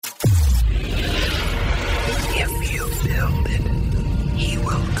willed it. He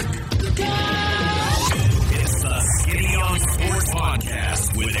willed it. It's the Skinny on Sports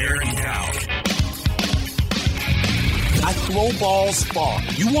Podcast with Aaron Dowd. I throw balls far.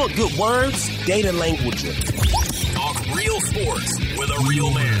 You want good words? Data language. Talk real sports with a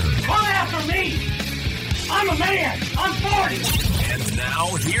real man. Come after me! I'm a man! I'm 40! And now,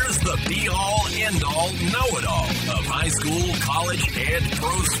 here's the be-all, end-all, know-it-all of high school, college, and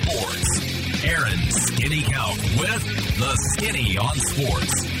pro sports. Aaron Skinny Count with the Skinny on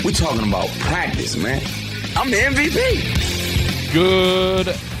Sports. We're talking about practice, man. I'm the MVP.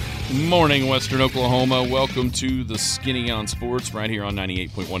 Good morning, Western Oklahoma. Welcome to the Skinny on Sports right here on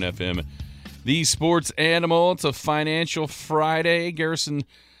 98.1 FM. The Sports Animal. It's a Financial Friday. Garrison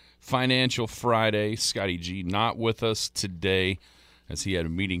Financial Friday. Scotty G not with us today as he had a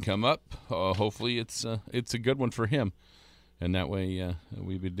meeting come up. Hopefully it's a good one for him. And that way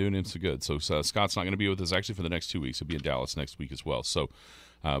we've been doing him so good. So Scott's not going to be with us actually for the next 2 weeks. He'll be in Dallas next week as well. So,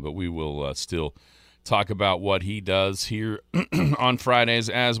 but we will still talk about what he does here on Fridays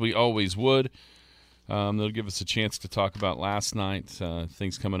as we always would. They'll give us a chance to talk about last night,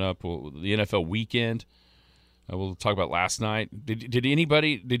 things coming up, the NFL weekend. We'll talk about last night. Did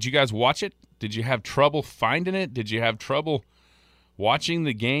you guys watch it? Did you have trouble finding it? Did you have trouble watching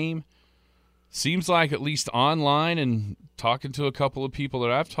the game? Seems like at least online and talking to a couple of people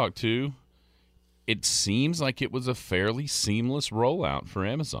that I've talked to, it seems like it was a fairly seamless rollout for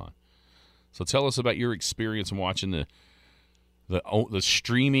Amazon. So tell us about your experience in watching the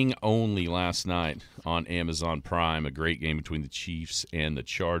streaming only last night on Amazon Prime, a great game between the Chiefs and the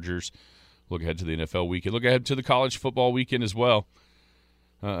Chargers. Look ahead to the NFL weekend. Look ahead to the college football weekend as well.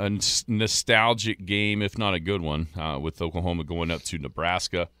 A nostalgic game, if not a good one, with Oklahoma going up to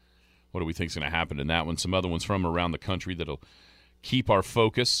Nebraska. What do we think is going to happen in that one? Some other ones from around the country that'll keep our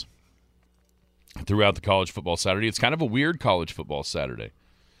focus throughout the college football Saturday. It's kind of a weird college football Saturday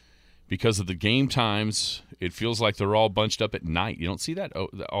because of the game times. It feels like they're all bunched up at night. You don't see that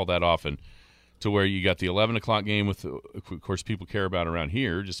all that often, to where you got the 11 o'clock game with, of course, people care about around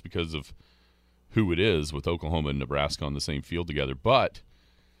here just because of who it is with Oklahoma and Nebraska on the same field together. But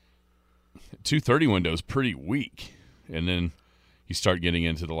 2:30 window is pretty weak. And then you start getting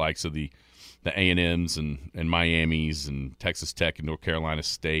into the likes of the A&Ms and Miamis and Texas Tech and North Carolina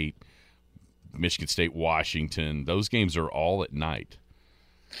State, Michigan State, Washington. Those games are all at night.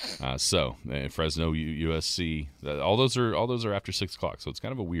 Fresno, USC, all those are after 6 o'clock. So it's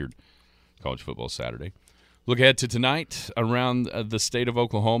kind of a weird college football Saturday. Look ahead to tonight around the state of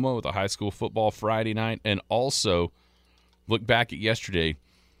Oklahoma with a high school football Friday night, and also look back at yesterday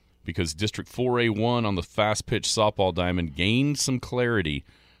because District 4A1 on the fast pitch softball diamond gained some clarity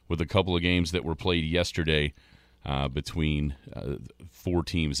with a couple of games that were played yesterday between 4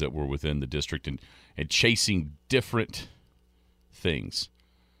 teams that were within the district and chasing different things,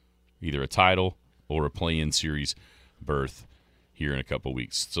 either a title or a play-in series berth here in a couple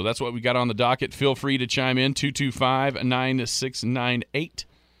weeks. So that's what we got on the docket. Feel free to chime in. 225-9698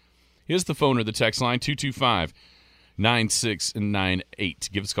 is the phone or the text line,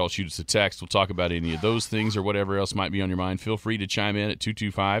 225-9698. Give us a call, shoot us a text. We'll talk about any of those things or whatever else might be on your mind. Feel free to chime in at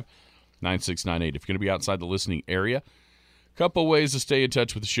 225-9698. If you're going to be outside the listening area, a couple ways to stay in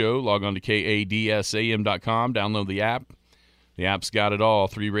touch with the show. Log on to KADSAM.com. Download the app. The app's got it all.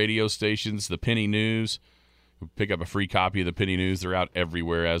 3 radio stations, the Penny News. Pick up a free copy of the Penny News. They're out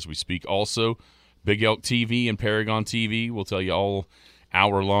everywhere as we speak. Also, Big Elk TV and Paragon TV. We'll tell you all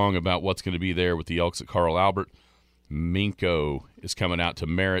hour long about what's going to be there with the Elks at Carl Albert. Minko is coming out to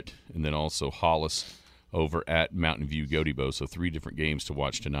Merritt, and then also Hollis over at Mountain View Gotebo. So 3 different games to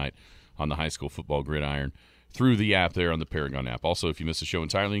watch tonight on the high school football gridiron through the app there on the Paragon app. Also, if you missed a show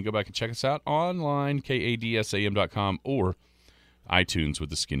entirely, you can go back and check us out online, KADSAM.com, or iTunes with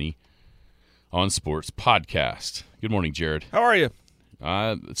the Skinny on Sports podcast. Good morning, Jared. How are you?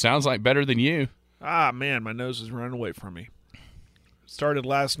 It sounds like better than you. Man, my nose is running away from me. Started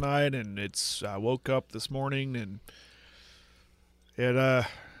last night, and I woke up this morning, and I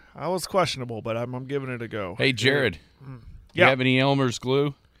was questionable, but I'm giving it a go. Hey, Jared. Yeah. You have any Elmer's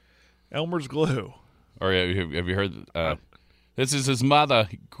glue? Elmer's glue. Or have you heard? This is his mother.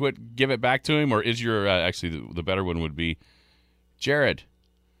 Give it back to him, or is your actually the better one would be, Jared,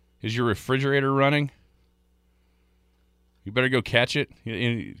 is your refrigerator running? You better go catch it.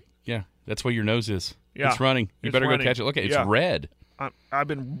 Yeah, that's where your nose is. Yeah, it's running. You better go catch it. Look, it's red. I've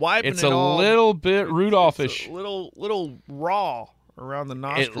been wiping it's a little bit Rudolph-ish. It's a little raw around the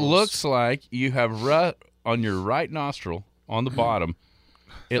nostrils. It looks like you have on your right nostril on the bottom.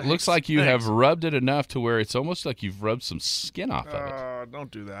 It looks like you have rubbed it enough to where it's almost like you've rubbed some skin off of it.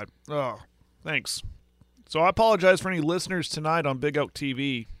 Don't do that. Oh, thanks. So I apologize for any listeners tonight on Big Oak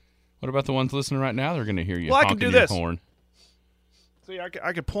TV. What about the ones listening right now? They're going to hear you Well, I can honking do your this. horn. See, I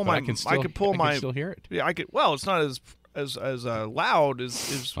could pull But my. I can still hear it. Yeah, I could. Well, it's not as loud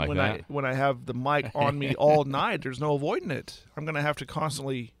as Like when that? when I have the mic on me all night. There's no avoiding it. I'm gonna have to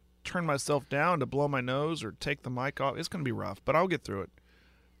constantly turn myself down to blow my nose or take the mic off. It's gonna be rough, but I'll get through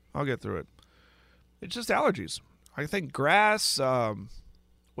it. It's just allergies. I think grass.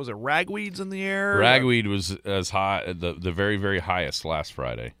 Was it ragweeds in the air? Ragweed was as high, the very, very highest last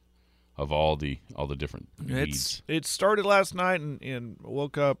Friday of all the different weeds. It started last night and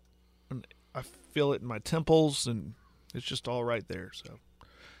woke up and I feel it in my temples and it's just all right there. So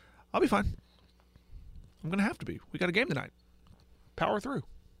I'll be fine. I'm going to have to be. We got a game tonight. Power through.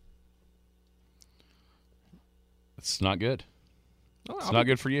 It's not good. No, It's not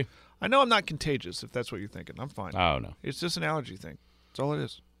good for you. I know I'm not contagious if that's what you're thinking. I'm fine. Oh, no. It's just an allergy thing. That's all it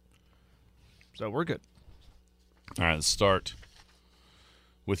is. So we're good. All right, let's start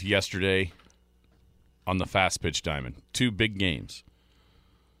with yesterday on the Fast Pitch Diamond. 2 big games.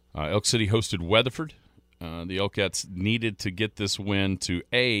 Elk City hosted Weatherford. The Elkettes needed to get this win to,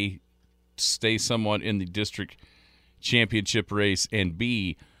 A, stay somewhat in the district championship race, and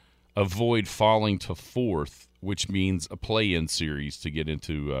B, avoid falling to 4th, which means a play-in series to get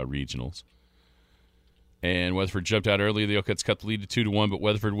into regionals. And Weatherford jumped out early. The Elkettes cut the lead to 2-1, but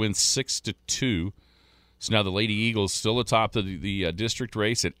Weatherford wins 6-2. So now the Lady Eagles still atop the district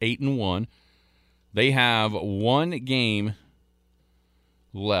race at 8-1. They have 1 game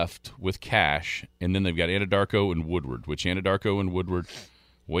left with Cache, and then they've got Anadarko and Woodward, which Anadarko and Woodward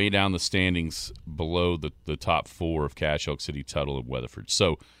way down the standings below the top 4 of Cache, Elk City, Tuttle, and Weatherford.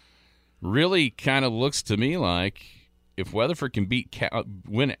 So really kind of looks to me like if Weatherford can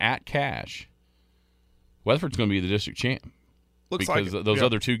win at Cache, Weatherford's going to be the district champ. Looks because like it. those Yeah.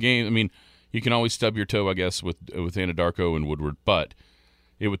 other 2 games, I mean, you can always stub your toe, I guess, with Anadarko and Woodward, but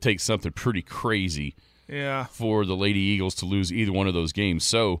it would take something pretty crazy for the Lady Eagles to lose either one of those games.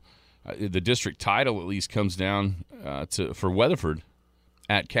 So the district title at least comes down for Weatherford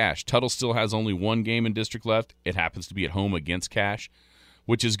at Cache. Tuttle still has only 1 game in district left. It happens to be at home against Cache,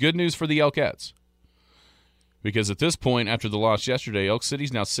 which is good news for the Elkettes. Because at this point, after the loss yesterday, Elk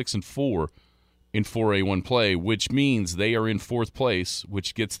City's now 6-4 in 4A1 play, which means they are in 4th place,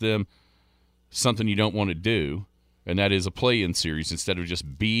 which gets them something you don't want to do, and that is a play-in series instead of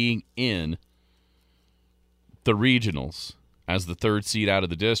just being in the regionals as the 3rd seed out of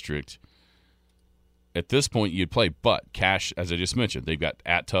the district. At this point, you'd play, but Cache, as I just mentioned, they've got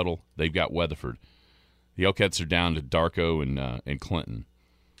at Tuttle, they've got Weatherford. The Elkettes are down to Darko and Clinton.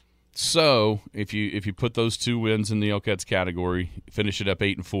 So if you put those 2 wins in the Elkettes category, finish it up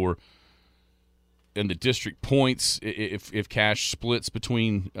 8-4, and the district points, if Cache splits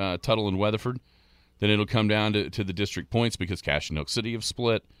between Tuttle and Weatherford, then it'll come down to the district points because Cache and Elk City have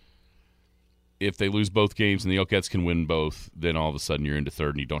split. If they lose both games and the Elkettes can win both, then all of a sudden you're into 3rd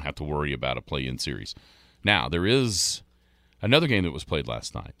and you don't have to worry about a play-in series. Now, there is another game that was played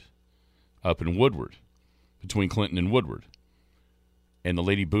last night up in Woodward between Clinton and Woodward. And the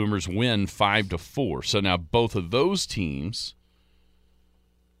Lady Boomers win 5-4. So now both of those teams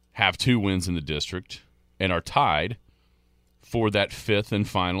have 2 wins in the district and are tied for that 5th and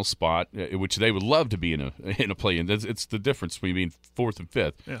final spot, which they would love to be in a play-in. It's the difference between being 4th and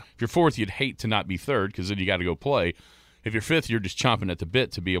 5th. Yeah. If you're 4th, you'd hate to not be 3rd because then you got to go play. If you're 5th, you're just chomping at the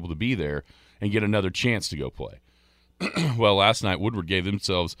bit to be able to be there and get another chance to go play. Well, last night, Woodward gave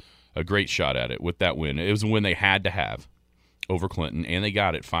themselves a great shot at it with that win. It was a win they had to have over Clinton, and they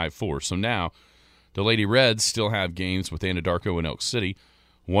got it 5-4. So now the Lady Reds still have games with Anadarko and Elk City.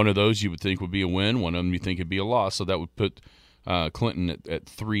 One of those you would think would be a win. One of them you think would be a loss. So that would put Clinton at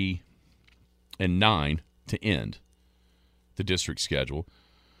 3-9 to end the district schedule.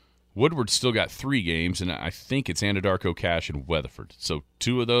 Woodward's still got 3 games, and I think it's Anadarko, Cache, and Weatherford. So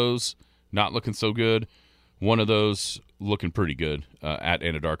 2 of those not looking so good. 1 of those looking pretty good at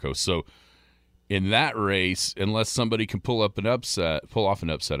Anadarko. So in that race, unless somebody can pull off an upset,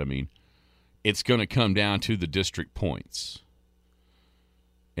 it's going to come down to the district points.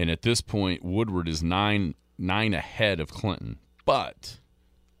 And at this point, Woodward is 9 ahead of Clinton, but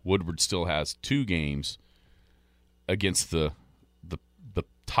Woodward still has 2 games against the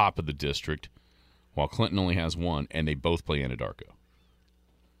top of the district, while Clinton only has 1, and they both play Anadarko.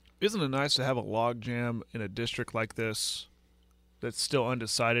 Isn't it nice to have a log jam in a district like this that's still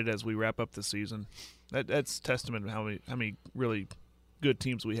undecided as we wrap up the season? That's testament to how many really good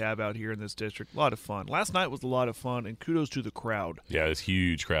teams we have out here in this district. A lot of fun. Last night was a lot of fun, and kudos to the crowd. Yeah, this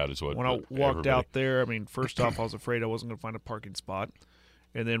huge crowd is what. When I walked out there, I mean, first off, I was afraid I wasn't going to find a parking spot,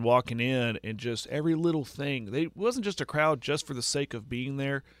 and then walking in and just every little thing. It wasn't just a crowd just for the sake of being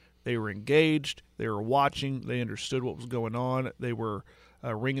there. They were engaged. They were watching. They understood what was going on. They were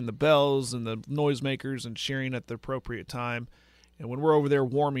ringing the bells and the noisemakers and cheering at the appropriate time. And when we're over there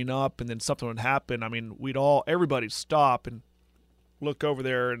warming up and then something would happen, I mean, everybody stop and look over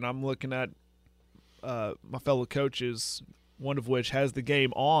there, and I'm looking at my fellow coaches, one of which has the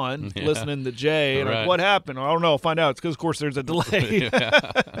game on, listening to Jay, and like, what happened? I don't know. I'll find out. It's because, of course, there's a delay.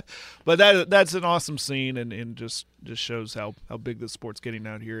 But that's an awesome scene, and just shows how big this sport's getting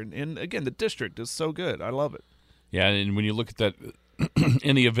out here. And again, the district is so good. I love it. Yeah, and when you look at that,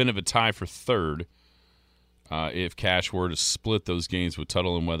 in the event of a tie for third, if Cache were to split those games with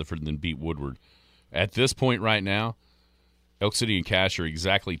Tuttle and Weatherford and then beat Woodward, at this point right now, Elk City and Cache are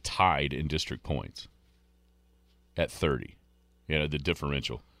exactly tied in district points at 30. The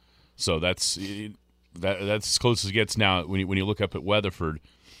differential. So that's as close as it gets now. When you look up at Weatherford,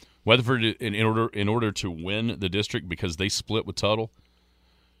 in order to win the district, because they split with Tuttle,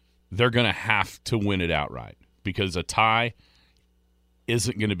 they're going to have to win it outright, because a tie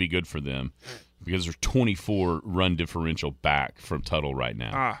isn't going to be good for them, because there's 24 run differential back from Tuttle right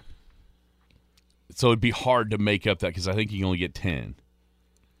now. So it'd be hard to make up that, because I think you can only get 10.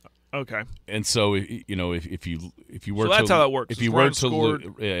 Okay. And so if you were so that's to, how that works. If you were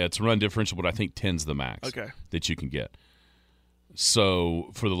to, it's run differential, but I think 10's the max. Okay. That you can get.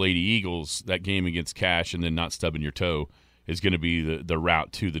 So for the Lady Eagles, that game against Cache and then not stubbing your toe is going to be the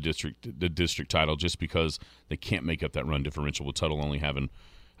route to the district title, just because they can't make up that run differential with Tuttle only having.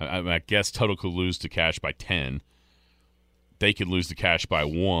 I guess Tuttle could lose to Cache by 10. They could lose to Cache by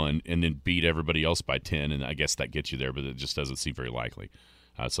 1 and then beat everybody else by 10, and I guess that gets you there, but it just doesn't seem very likely.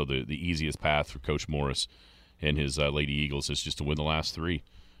 So the easiest path for Coach Morris and his Lady Eagles is just to win the last 3,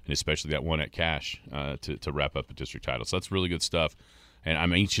 and especially that one at Cache to wrap up a district title. So that's really good stuff, and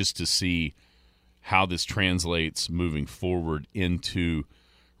I'm anxious to see how this translates moving forward into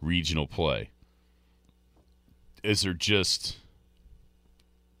regional play. Is there just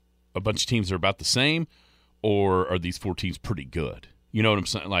a bunch of teams that are about the same, or are these 4 teams pretty good? You know what I'm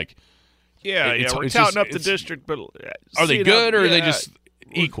saying? Like, we're touting up the district, but are they good or are they just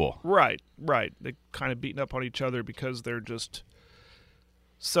equal? Right. They're kind of beating up on each other because they're just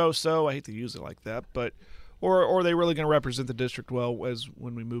so. I hate to use it like that, but or are they really going to represent the district well as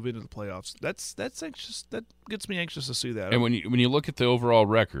when we move into the playoffs? That's anxious. That gets me anxious to see that. And when you look at the overall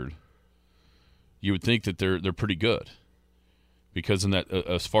record, you would think that they're pretty good, because in that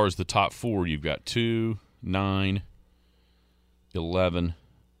as far as the top 4, you've got 2, 9, 11,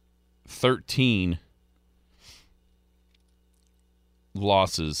 13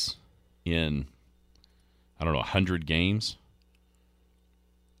 losses in, 100 games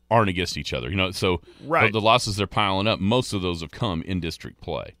aren't against each other. So right. The losses they're piling up, most of those have come in district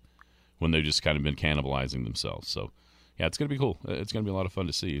play when they've just kind of been cannibalizing themselves. So, yeah, it's going to be cool. It's going to be a lot of fun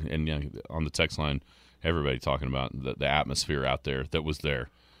to see. And on the text line, everybody talking about the atmosphere out there that was there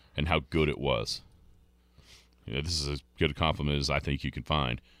and how good it was. This is as good a compliment as I think you can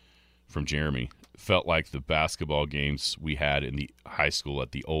find from Jeremy. Felt like the basketball games we had in the high school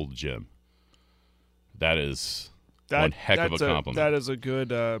at the old gym. That is one heck of a compliment. That is a good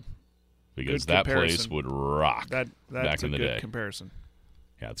because good that comparison. place would rock that's back in the day. That's a good comparison.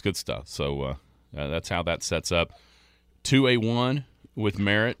 Yeah, it's good stuff. So that's how that sets up. 2A1 with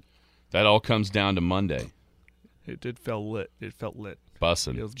Merritt. That all comes down to Monday. It felt lit.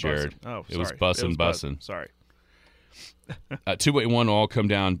 Bussin', Jared. Oh, sorry. It was bussin'. Sorry. 2A1 will all come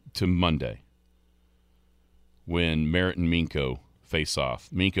down to Monday when Merritt and Minco face off.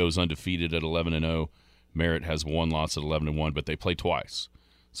 Minco's undefeated at 11-0. Merritt has 1 loss at 11-1, but they play twice.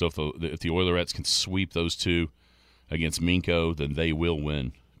 So if the Oilerettes can sweep those two against Minco, then they will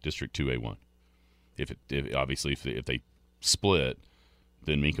win District 2A1. If they split,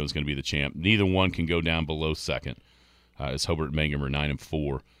 then Minco's going to be the champ. Neither one can go down below second. As Hobart and Mangum are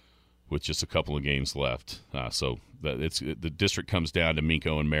 9-4 with just a couple of games left. So the district comes down to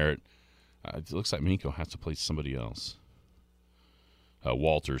Minco and Merritt. It looks like Minco has to play somebody else.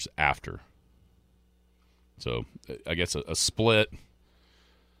 Walters after. So I guess a split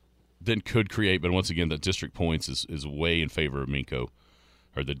then could create, but once again, the district points is way in favor of Minco,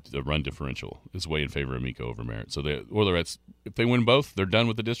 or the run differential is way in favor of Minco over Merritt. So the Oilerettes, if they win both, they're done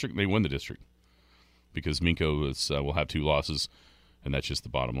with the district, and they win the district because Minco will have 2 losses, and that's just the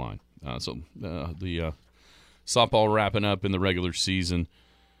bottom line. So the softball wrapping up in the regular season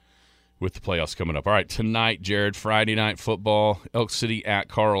with the playoffs coming up. All right, tonight, Jared, Friday night football, Elk City at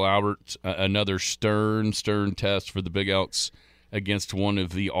Carl Albert. Another stern test for the Big Elks against one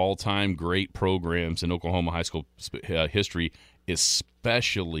of the all-time great programs in Oklahoma high school history,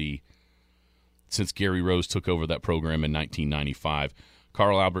 especially since Gary Rose took over that program in 1995.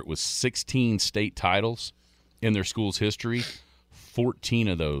 Carl Albert with 16 state titles in their school's history. 14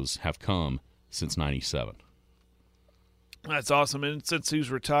 of those have come since 97. That's awesome. And since he's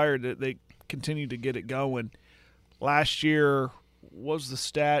retired, they continue to get it going. Last year was the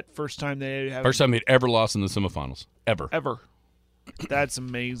stat first time they'd ever lost in the semifinals. Ever. That's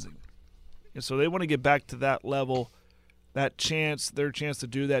amazing. And so they want to get back to that level. Their chance to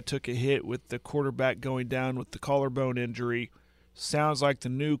do that took a hit with the quarterback going down with the collarbone injury. Sounds like the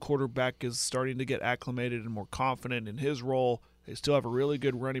new quarterback is starting to get acclimated and more confident in his role. They still have a really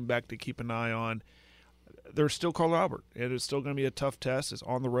good running back to keep an eye on. They're still Carl Albert, and it's still going to be a tough test. It's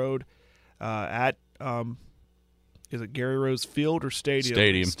on the road at is it Gary Rose Field or Stadium?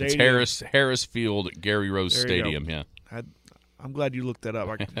 It's Harris Field at Gary Rose Stadium. Yeah, I'm glad you looked that up.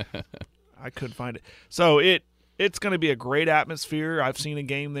 I couldn't find it. So it's going to be a great atmosphere. I've seen a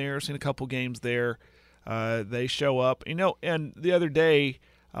game there, seen a couple games there. They show up, and the other day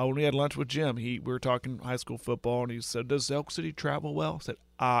when we had lunch with Jim, we were talking high school football, and he said, "Does Elk City travel well?" I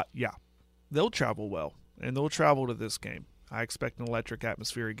said, yeah, they'll travel well, and they'll travel to this game. I expect an electric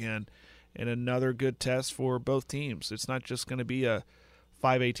atmosphere again, and another good test for both teams. It's not just going to be a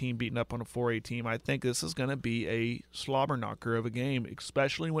 5A team beating up on a 4A team. I think this is going to be a slobber knocker of a game,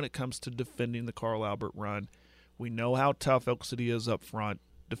 especially when it comes to defending the Carl Albert run. We know how tough Elk City is up front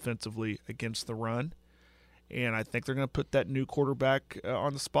defensively against the run. And I think they're going to put that new quarterback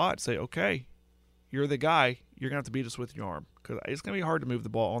on the spot and say, okay, you're the guy. You're going to have to beat us with your arm. Because it's going to be hard to move the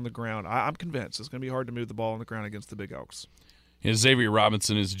ball on the ground. I'm convinced it's going to be hard to move the ball on the ground against the Big Elks. Xavier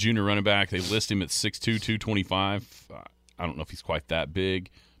Robinson is a junior running back. They list him at 6'2", 225. I don't know if he's quite that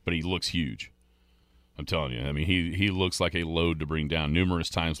big, but he looks huge. I'm telling you. I mean, he looks like a load to bring down. Numerous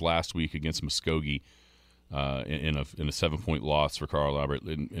times last week against Muskogee in a 7-point loss for Carl Albert.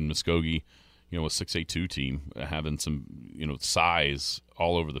 In Muskogee, a 6'2" team having some, size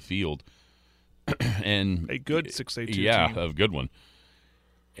all over the field. And a good 6'2" team. Yeah, a good one.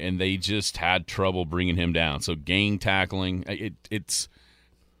 And they just had trouble bringing him down. So gang tackling, it's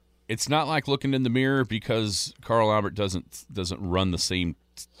not like looking in the mirror because Carl Albert doesn't run the same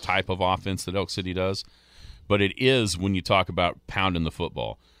type of offense that Elk City does. But it is when you talk about pounding the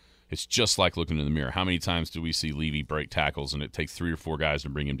football. It's just like looking in the mirror. How many times do we see Levy break tackles and it takes 3 or 4 guys to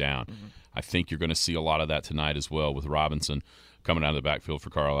bring him down? Mm-hmm. I think you're going to see a lot of that tonight as well with Robinson coming out of the backfield for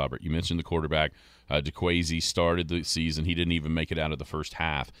Carl Albert. You mentioned the quarterback. DeQuazy started the season. He didn't even make it out of the first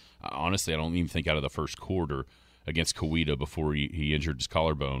half. Honestly, I don't even think out of the first quarter against Coweta before he injured his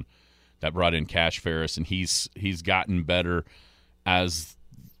collarbone. That brought in Cash Ferris, and he's gotten better as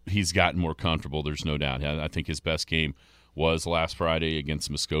he's gotten more comfortable. There's no doubt. I think his best game was last Friday against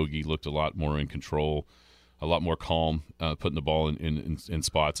Muskogee. Looked a lot more in control, a lot more calm, putting the ball in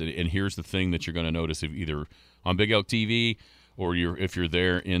spots. And here's the thing that you're going to notice if either on Big Elk TV or if you're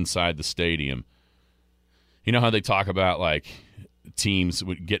there inside the stadium. You know how they talk about like teams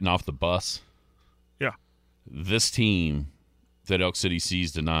getting off the bus? Yeah. This team that Elk City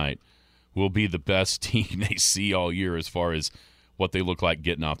sees tonight will be the best team they see all year as far as what they look like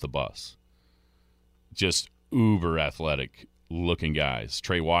getting off the bus. Just uber athletic looking guys.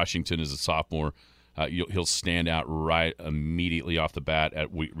 Trey Washington is a sophomore. He'll stand out right immediately off the bat at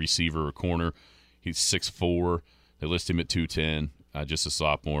receiver or corner. He's 6'4". They list him at 210, just a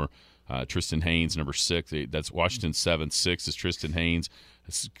sophomore. Tristan Haynes, number 6. That's Washington 7'6" is Tristan Haynes,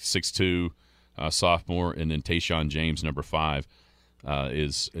 6'2", sophomore. And then Tayshawn James, number 5,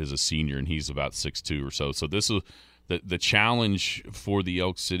 is a senior, and he's about 6'2" or so. So this is the challenge for the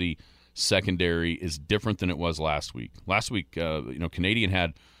Elk City secondary is different than it was last week. Last week, Canadian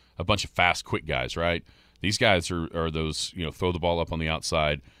had a bunch of fast, quick guys, right? These guys are those, throw the ball up on the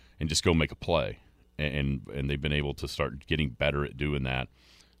outside and just go make a play. And they've been able to start getting better at doing that.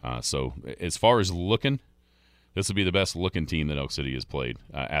 So as far as looking, this will be the best looking team that Elk City has played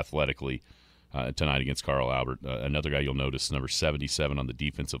athletically tonight against Carl Albert. Another guy you'll notice, number 77 on the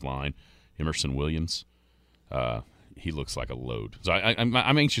defensive line, Emerson Williams. He looks like a load. So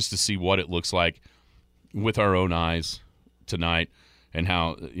I'm anxious to see what it looks like with our own eyes tonight and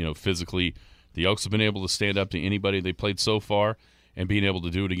how, physically the Elks have been able to stand up to anybody they played so far, and being able to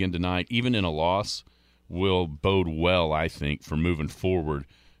do it again tonight, even in a loss, will bode well, I think, for moving forward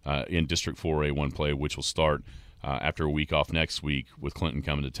in District 4A1 play, which will start after a week off next week with Clinton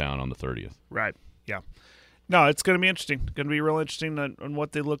coming to town on the 30th. Right, yeah. No, it's going to be interesting. It's going to be real interesting on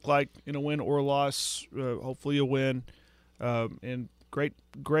what they look like in a win or a loss. Hopefully a win. And great,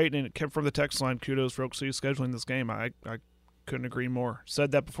 and it came from the text line. Kudos for Elk City scheduling this game. I couldn't agree more.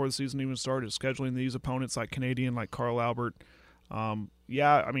 Said that before the season even started. Scheduling these opponents like Canadian, like Carl Albert,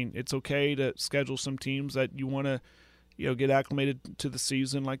 Yeah, I mean, it's okay to schedule some teams that you want to, get acclimated to the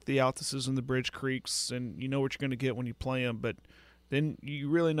season, like the Althuses and the Bridge Creeks, and you know what you're going to get when you play them. But then you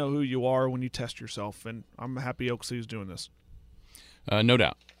really know who you are when you test yourself, and I'm happy Oak City is doing this. No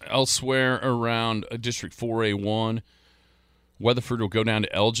doubt. Elsewhere around District 4A1, Weatherford will go down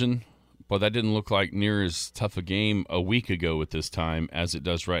to Elgin, but that didn't look like near as tough a game a week ago at this time as it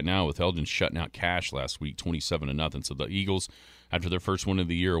does right now, with Elgin shutting out Cache last week, 27-0. So the Eagles, after their first win of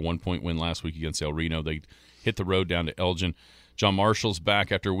the year, a 1-point win last week against El Reno, they hit the road down to Elgin. John Marshall's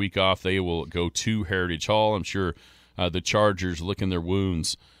back after a week off. They will go to Heritage Hall. I'm sure the Chargers licking their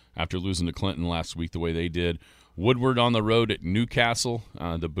wounds after losing to Clinton last week the way they did. Woodward on the road at Newcastle.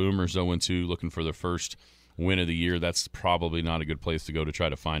 The Boomers 0-2, looking for their first win of the year. That's probably not a good place to go to try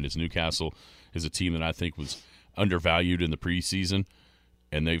to find, as Newcastle is a team that I think was undervalued in the preseason,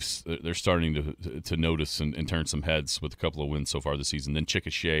 and they're starting to notice and turn some heads with a couple of wins so far this season. Then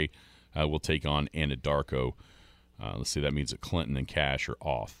Chickasha will take on Anadarko. Let's see, that means that Clinton and Cache are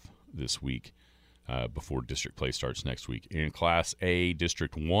off this week before district play starts next week. In Class A,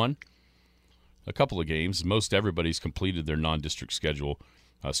 District 1, a couple of games. Most everybody's completed their non-district schedule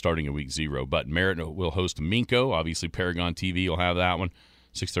starting in Week 0. But Merritt will host Minco. Obviously, Paragon TV will have that one.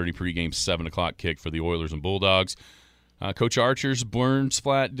 6:30 pregame, 7 o'clock kick for the Oilers and Bulldogs. Coach Archer's Burns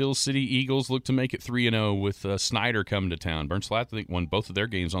Flat Dill City Eagles look to make it 3-0 with Snyder coming to town. Burns Flat, I think, won both of their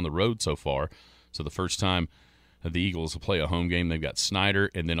games on the road so far. So the first time the Eagles will play a home game, they've got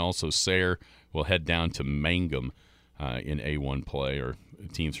Snyder, and then also Sayre will head down to Mangum in A1 play, or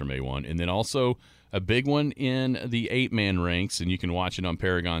teams from A1. And then also a big one in the 8-man ranks, and you can watch it on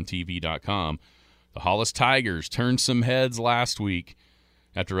ParagonTV.com. The Hollis Tigers turned some heads last week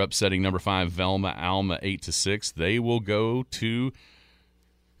after upsetting number 5 Velma Alma 8-6. They will go to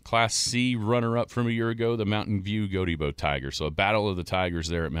Class C runner-up from a year ago, the Mountain View Gotebo Tigers. So a battle of the Tigers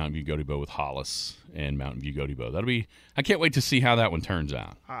there at Mountain View Gotebo with Hollis and Mountain View Gotebo. I can't wait to see how that one turns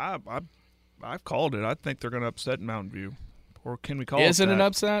out. I've called it. I think they're going to upset Mountain View. Or can we call it that? Is it an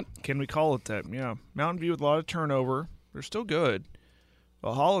upset? Can we call it that? Yeah. Mountain View with a lot of turnover. They're still good.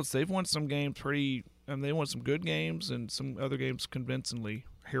 Well, Hollis, they've won some games they won some good games and some other games convincingly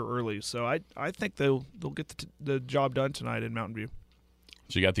here early. So I think they'll get the job done tonight in Mountain View.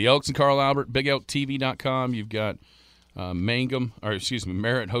 So you got the Elks and Carl Albert, BigElkTV.com. You've got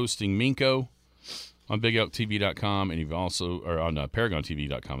Merritt hosting Minco on BigElkTV.com, and you've also, or on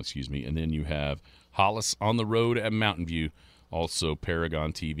ParagonTV.com, and then you have Hollis on the road at Mountain View, also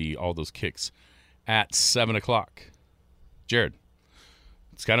Paragon TV. All those kicks at 7 o'clock. Jared,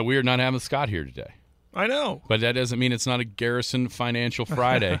 it's kind of weird not having Scott here today. I know. But that doesn't mean it's not a Garrison Financial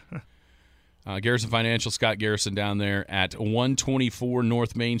Friday. Garrison Financial, Scott Garrison down there at 124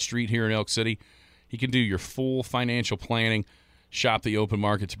 North Main Street here in Elk City. He can do your full financial planning. Shop the open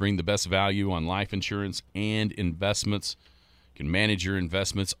market to bring the best value on life insurance and investments. You can manage your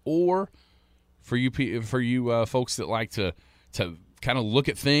investments, or for you folks that like to kind of look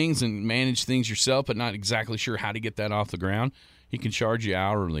at things and manage things yourself but not exactly sure how to get that off the ground, he can charge you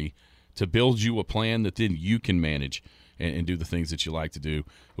hourly to build you a plan that then you can manage and do the things that you like to do.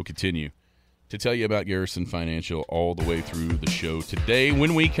 We'll continue to tell you about Garrison Financial all the way through the show today.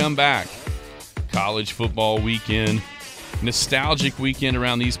 When we come back, college football weekend, nostalgic weekend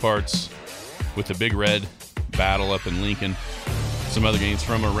around these parts with the Big Red battle up in Lincoln, some other games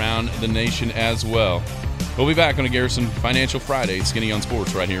from around the nation as well. We'll be back on a Garrison Financial Friday, Skinny on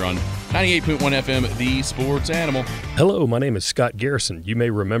Sports, right here on 98.1 FM, The Sports Animal. Hello, my name is Scott Garrison. You may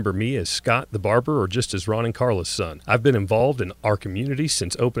remember me as Scott the Barber or just as Ron and Carla's son. I've been involved in our community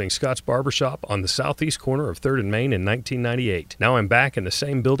since opening Scott's Barbershop on the southeast corner of 3rd and Main in 1998. Now I'm back in the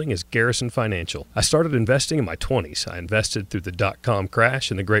same building as Garrison Financial. I started investing in my 20s. I invested through the dot-com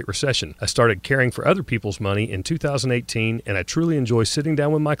crash and the Great Recession. I started caring for other people's money in 2018, and I truly enjoy sitting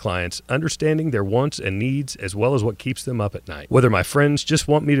down with my clients, understanding their wants and needs as well as what keeps them up at night. Whether my friends just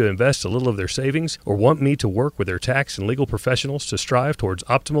want me to invest a little of their savings or want me to work with their tax and legal professionals to strive towards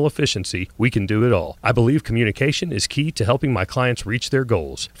optimal efficiency, we can do it all. I believe communication is key to helping my clients reach their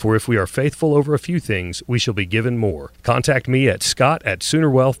goals. For if we are faithful over a few things, we shall be given more. Contact me at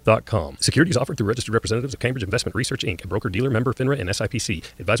scott@soonerwealth.com. Securities offered through registered representatives of Cambridge Investment Research, Inc., a broker-dealer member FINRA and SIPC.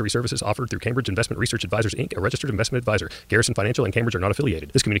 Advisory services offered through Cambridge Investment Research Advisors, Inc., a registered investment advisor. Garrison Financial and Cambridge are not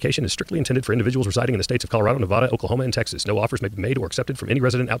affiliated. This communication is strictly intended for individuals residing in the states of Colorado, Nevada, Oklahoma, and Texas. No offers may be made or accepted from any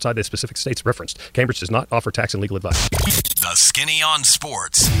resident outside the specific states referenced. Cambridge does not offer tax and legal advice. The Skinny on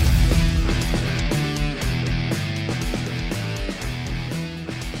Sports.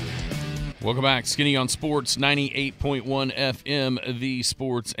 Welcome back. Skinny on Sports, 98.1 FM, The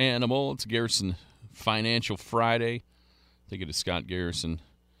Sports Animal. It's Garrison Financial Friday. Thinking of Scott Garrison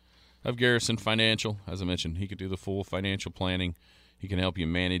of Garrison Financial. As I mentioned, he could do the full financial planning. He can help you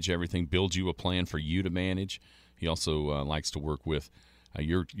manage everything, build you a plan for you to manage. He also likes to work with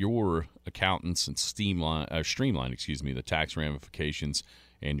your accountants and streamline the tax ramifications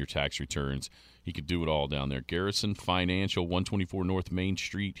and your tax returns. He could do it all down there. Garrison Financial, 124 North Main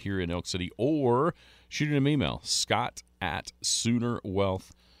Street here in Elk City, or shoot him an email,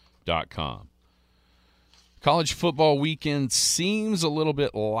 scott@soonerwealth.com. College football weekend seems a little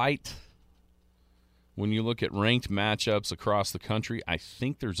bit light when you look at ranked matchups across the country. I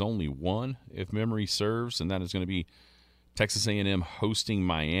think there's only one, if memory serves, and that is going to be Texas A&M hosting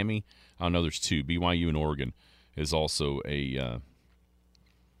Miami. I know there's two. BYU and Oregon is also a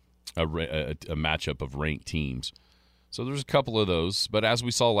matchup of ranked teams. So there's a couple of those. But as we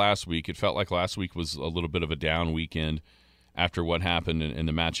saw last week, it felt like last week was a little bit of a down weekend after what happened in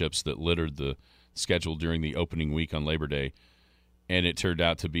the matchups that littered the schedule during the opening week on Labor Day. And it turned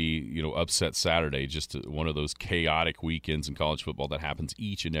out to be, upset Saturday, just one of those chaotic weekends in college football that happens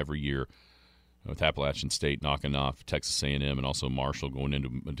each and every year, with Appalachian State knocking off Texas A&M and also Marshall going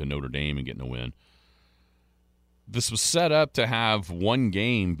into Notre Dame and getting a win. This was set up to have one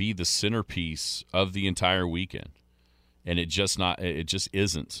game be the centerpiece of the entire weekend, and it just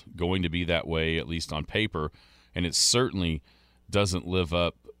isn't going to be that way, at least on paper, and it certainly doesn't live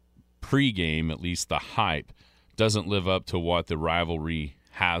up pregame, at least the hype, doesn't live up to what the rivalry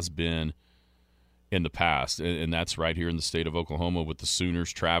has been in the past, and that's right here in the state of Oklahoma with the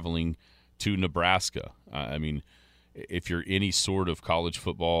Sooners traveling to Nebraska. I mean, if you're any sort of college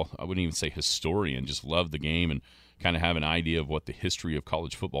football, I wouldn't even say historian, just love the game and kind of have an idea of what the history of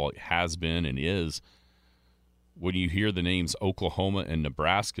college football has been and is, when you hear the names Oklahoma and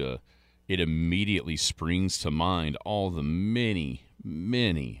Nebraska, it immediately springs to mind all the many,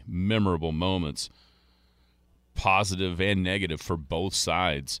 many memorable moments, positive and negative for both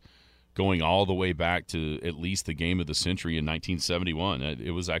sides, going all the way back to at least the game of the century in 1971. It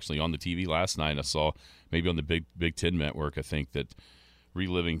was actually on the TV last night. I saw maybe on the Big Ten Network, I think, that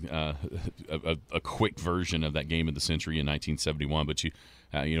reliving a quick version of that game of the century in 1971. But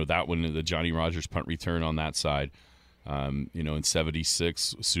that one, the Johnny Rogers punt return on that side. In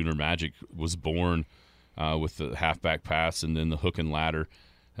 76, Sooner Magic was born with the halfback pass and then the hook and ladder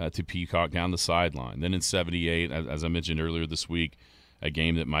to Peacock down the sideline. Then in 78, as I mentioned earlier this week, a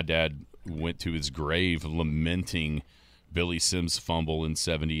game that my dad went to his grave lamenting Billy Sims' fumble in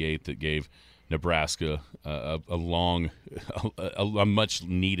 78 that gave Nebraska a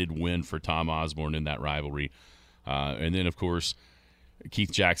much-needed win for Tom Osborne in that rivalry. And then, of course,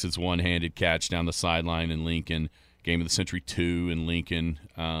 Keith Jackson's one-handed catch down the sideline in Lincoln, Game of the Century 2 in Lincoln,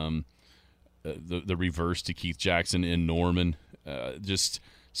 the reverse to Keith Jackson in Norman. Just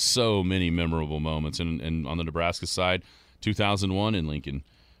so many memorable moments. And on the Nebraska side, 2001 in Lincoln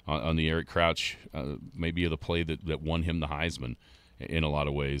on the Eric Crouch, maybe the play that won him the Heisman in a lot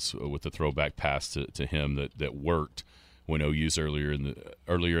of ways, with the throwback pass to him that worked when OU's earlier in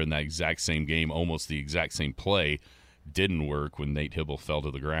that exact same game, almost the exact same play, didn't work when Nate Hibble fell to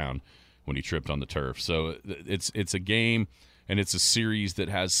the ground when he tripped on the turf. So it's a game and it's a series that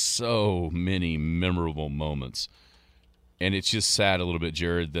has so many memorable moments. And it's just sad a little bit,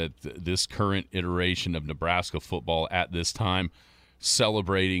 Jared, that this current iteration of Nebraska football at this time,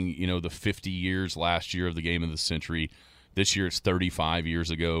 celebrating, the 50 years last year of the Game of the Century. This year it's 35 years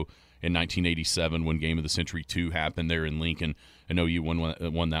ago in 1987 when Game of the Century 2 happened there in Lincoln. I know you won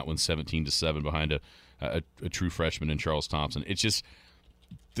that one 17-7 behind a true freshman in Charles Thompson. It's just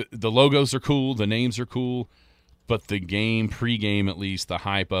the logos are cool, the names are cool, but the game, pregame at least, the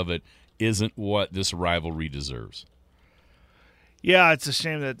hype of it isn't what this rivalry deserves. Yeah, it's a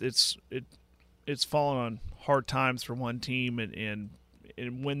shame that it's fallen on hard times for one team, and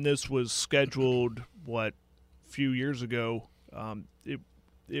when this was scheduled, a few years ago,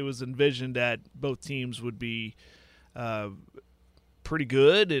 it was envisioned that both teams would be pretty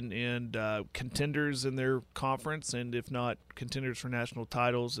good and contenders in their conference, and if not contenders for national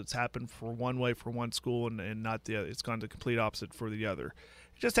titles. It's happened for one way for one school and not the other. It's gone the complete opposite for the other.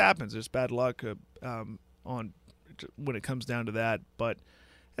 It just happens. It's bad luck when it comes down to that. But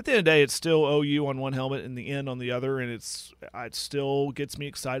at the end of the day, it's still OU on one helmet and the N on the other, and it still gets me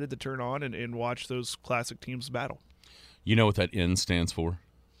excited to turn on and watch those classic teams battle. You know what that N stands for?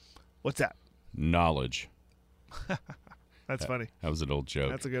 What's that? Knowledge. That's funny. That was an old joke.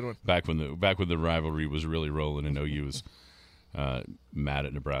 That's a good one. Back when the rivalry was really rolling and OU was mad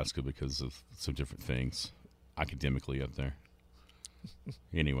at Nebraska because of some different things academically up there.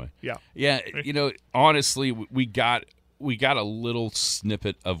 Anyway. Yeah. Honestly, we got a little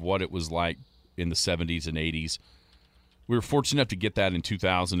snippet of what it was like in the 70s and 80s we were fortunate enough to get that in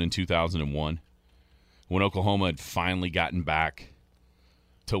 2000 and 2001 when Oklahoma had finally gotten back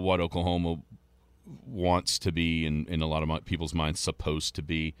to what Oklahoma wants to be and in a lot of people's minds supposed to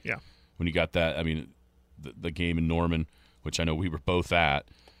be. Yeah. When you got that, I mean, the game in Norman, which I know we were both at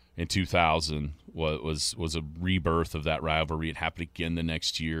in 2000, was a rebirth of that rivalry. It happened again the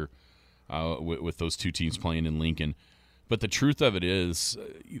next year with those two teams playing in Lincoln. But the truth of it is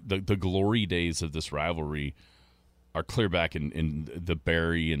the glory days of this rivalry are clear back in the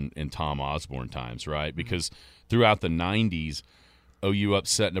Barry and Tom Osborne times, right? Because throughout the 90s, OU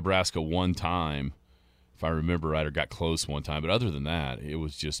upset Nebraska one time, if I remember right, or got close one time. But other than that, it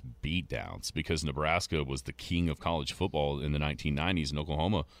was just beatdowns because Nebraska was the king of college football in the 1990s, and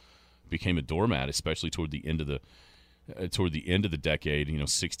Oklahoma became a doormat, especially toward the end of the decade.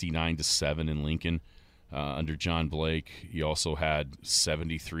 69-7 in Lincoln under John Blake. You also had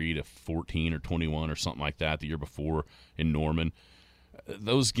 73-14 or 21 or something like that the year before in Norman.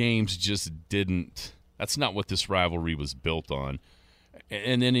 Those games just didn't. That's not what this rivalry was built on.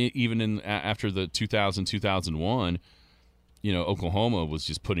 And then even after the 2000-2001, Oklahoma was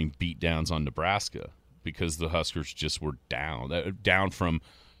just putting beat downs on Nebraska because the Huskers just were down from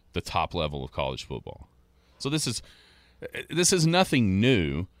the top level of college football. So this is nothing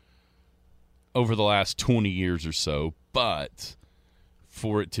new over the last 20 years or so, but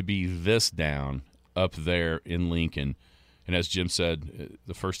for it to be this down up there in Lincoln, and as Jim said,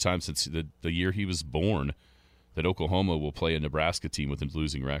 the first time since the year he was born that Oklahoma will play a Nebraska team with a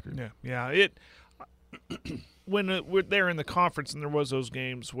losing record. Yeah. When we're there in the conference and there was those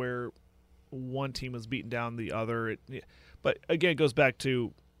games where one team was beating down the other, but again, it goes back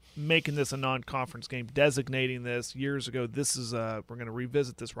to making this a non-conference game, designating this years ago. This is we're going to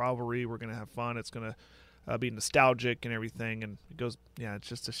revisit this rivalry. We're going to have fun. It's going to be nostalgic and everything. And it goes, it's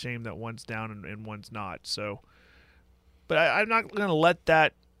just a shame that one's down and one's not. So, but I'm not going to let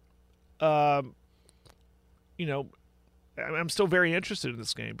that. I'm still very interested in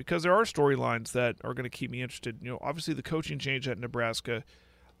this game because there are storylines that are going to keep me interested. Obviously the coaching change at Nebraska,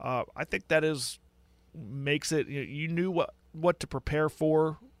 I think that makes it. You knew what to prepare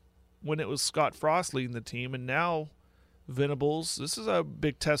for when it was Scott Frost leading the team, and now Venables. This is a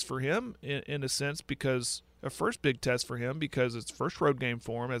big test for him in a sense because a first big test for him because it's first road game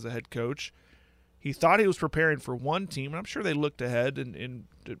for him as a head coach. He thought he was preparing for one team, and I'm sure they looked ahead and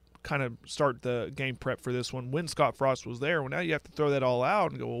to kind of start the game prep for this one when Scott Frost was there. Well, now you have to throw that all out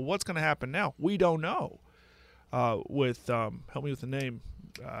and go, well, what's going to happen now? We don't know. Help me with the name.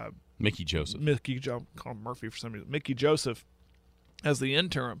 Mickey Joseph. Call him Murphy for some reason. Mickey Joseph as the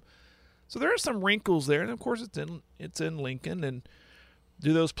interim. So there are some wrinkles there, and of course it's in Lincoln. And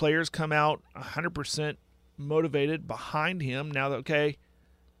do those players come out 100% motivated behind him now that, okay,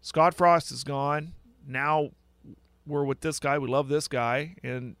 Scott Frost is gone. Now we're with this guy. We love this guy.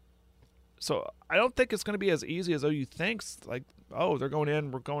 And so I don't think it's going to be as easy as OU thinks. Like, oh, we're going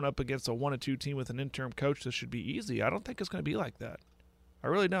up against a 1-2 team with an interim coach. This should be easy. I don't think it's going to be like that. I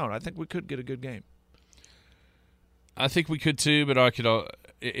really don't. I think we could get a good game. I think we could too, but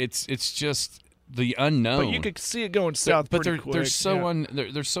it's just the unknown. But you could see it going south pretty quick. There's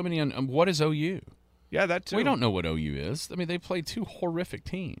so many what is OU? Yeah, that too. We don't know what OU is. I mean, they played two horrific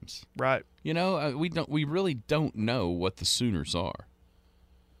teams. Right. We really don't know what the Sooners are.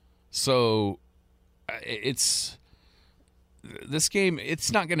 So this game,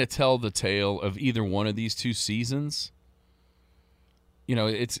 it's not going to tell the tale of either one of these two seasons.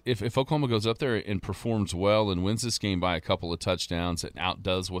 If Oklahoma goes up there and performs well and wins this game by a couple of touchdowns and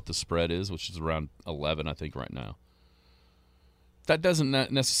outdoes what the spread is, which is around 11, I think, right now. That doesn't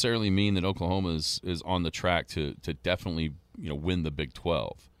necessarily mean that Oklahoma is on the track to definitely win the Big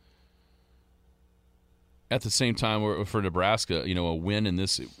 12. At the same time, for Nebraska, a win in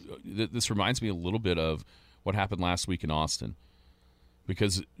this reminds me a little bit of what happened last week in Austin,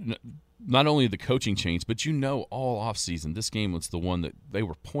 because not only the coaching change, but all offseason, this game was the one that they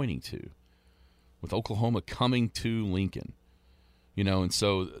were pointing to, with Oklahoma coming to Lincoln. And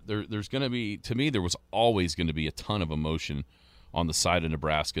so there's going to be, to me, there was always going to be a ton of emotion on the side of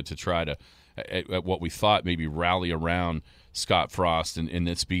Nebraska to try to, at what we thought, maybe rally around Scott Frost and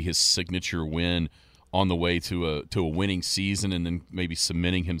this be his signature win on the way to a winning season, and then maybe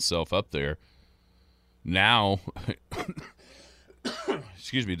cementing himself up there. Now,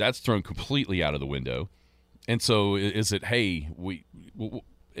 excuse me, that's thrown completely out of the window. And so is it, hey,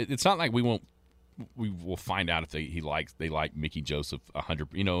 it's not like we will find out if they like Mickey Joseph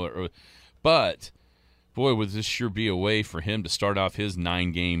 100, but boy, would this sure be a way for him to start off his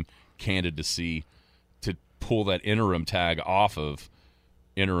 9-game candidacy to pull that interim tag off of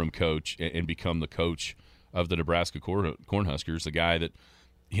interim coach and become the coach of the Nebraska Cornhuskers, the guy that,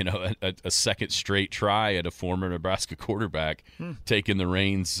 a second straight try at a former Nebraska quarterback taking the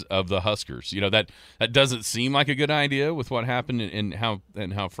reins of the Huskers. That doesn't seem like a good idea with what happened and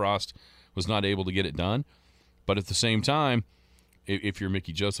how Frost was not able to get it done. But at the same time, if you're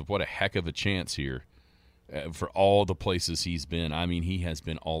Mickey Joseph, what a heck of a chance here for all the places he's been. I mean, he has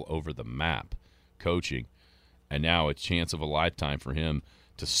been all over the map coaching, and now a chance of a lifetime for him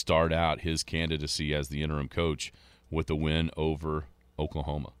to start out his candidacy as the interim coach with a win over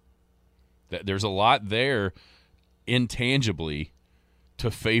Oklahoma. There's a lot there intangibly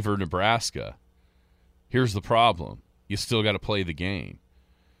to favor Nebraska. Here's the problem. You still got to play the game.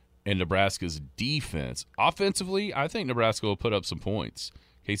 And Nebraska's defense, offensively, I think Nebraska will put up some points.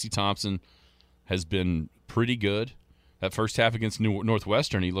 Casey Thompson has been pretty good. That first half against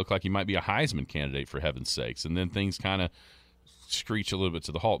Northwestern, he looked like he might be a Heisman candidate, for heaven's sakes. And then things kind of screech a little bit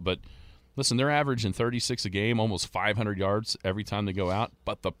to the halt. But listen, they're averaging 36 a game, almost 500 yards every time they go out.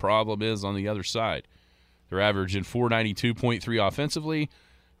 But the problem is on the other side. They're averaging 492.3 offensively,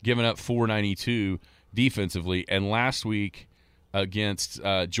 giving up 492 defensively. And last week against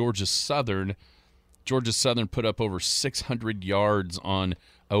Georgia Southern put up over 600 yards in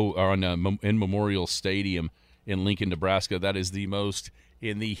Memorial Stadium in Lincoln, Nebraska. That is the most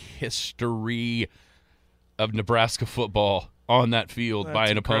in the history of Nebraska football on that field by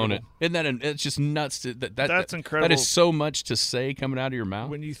an opponent. Isn't that it's just nuts? That's incredible. That is so much to say coming out of your mouth.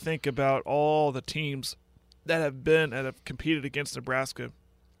 When you think about all the teams that have competed against Nebraska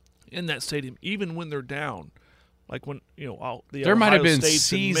in that stadium, even when they're down, like when there might have been States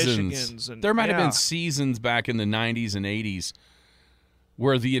seasons. And there might have been seasons back in the 90s and 80s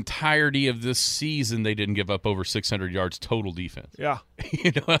where the entirety of this season they didn't give up over 600 yards total defense. Yeah,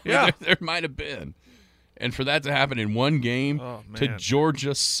 there might have been, and for that to happen in one game to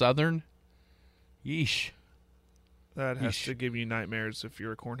Georgia Southern, yeesh. That has to give you nightmares if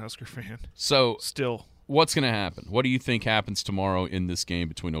you're a Cornhusker fan. So, still, what's going to happen? What do you think happens tomorrow in this game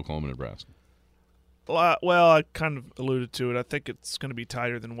between Oklahoma and Nebraska? Well, I kind of alluded to it. I think it's going to be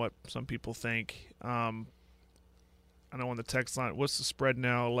tighter than what some people think. I know on the text line, what's the spread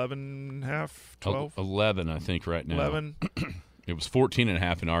now? 11.5, 12? 11, I think, right now. 11. It was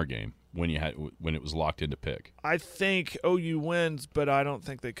 14.5 in our game when it was locked into pick. I think OU wins, but I don't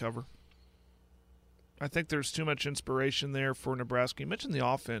think they cover. I think there's too much inspiration there for Nebraska. You mentioned the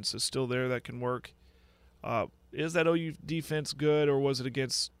offense is still there that can work. Is that OU defense good, or was it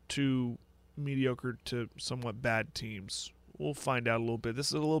against two mediocre to somewhat bad teams? We'll find out a little bit. This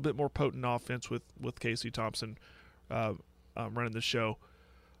is a little bit more potent offense with Casey Thompson running the show.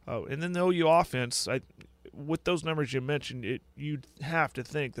 And then the OU offense, with those numbers you mentioned, you'd have to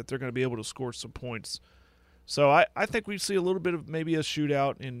think that they're going to be able to score some points. So I think we see a little bit of maybe a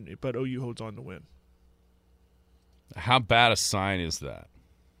shootout, but OU holds on to win. How bad a sign is that?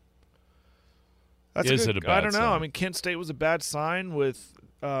 Is it a bad I don't know. sign? I mean, Kent State was a bad sign with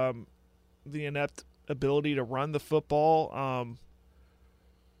the inept ability to run the football.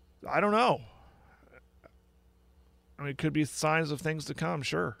 I don't know. I mean, it could be signs of things to come,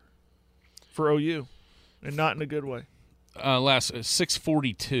 sure, for OU, and not in a good way. Last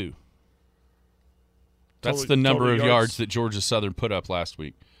 642. That's the number of yards that Georgia Southern put up last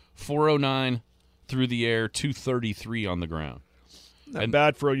week. 409 through the air, 233 on the ground. Not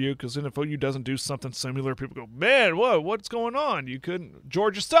bad for OU, because then if OU doesn't do something similar, people go, man, what's going on? You couldn't.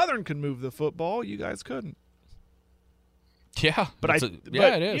 Georgia Southern can move the football. You guys couldn't. Yeah, it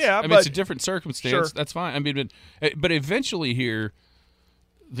is. Yeah, I mean, it's a different circumstance. Sure. That's fine. I mean, but eventually here,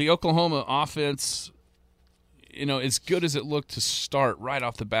 the Oklahoma offense, as good as it looked to start right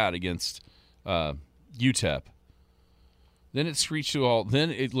off the bat against UTEP, then it screeched to all. Then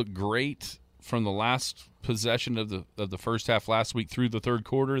it looked great from the last possession of the first half last week through the third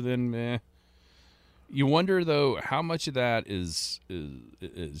quarter. Then, you wonder though how much of that is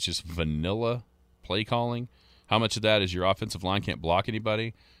just vanilla play calling. How much of that is your offensive line can't block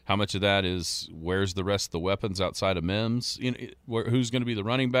anybody? How much of that is where's the rest of the weapons outside of Mims? Who's going to be the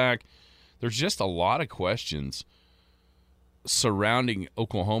running back? There's just a lot of questions surrounding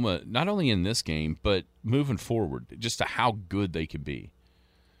Oklahoma, not only in this game, but moving forward, just to how good they can be.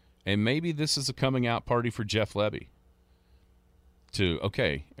 And maybe this is a coming out party for Jeff Lebby.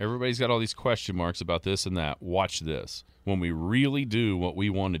 Everybody's got all these question marks about this and that. Watch this. When we really do what we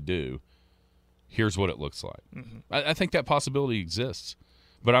want to do, here's what it looks like. Mm-hmm. I think that possibility exists.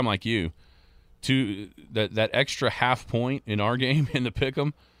 But I'm like you. That extra half point in our game in the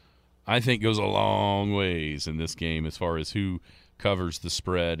pick'em, I think goes a long ways in this game as far as who covers the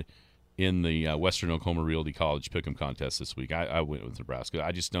spread in the Western Oklahoma Realty College Pick'em contest this week. I went with Nebraska.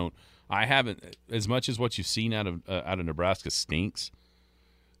 I just don't. I haven't, as much as what you've seen out of Nebraska stinks.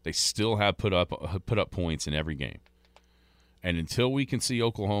 They still have put up points in every game, and until we can see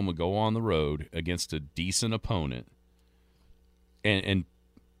Oklahoma go on the road against a decent opponent and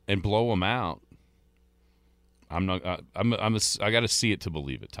blow them out, I'm not. I got to see it to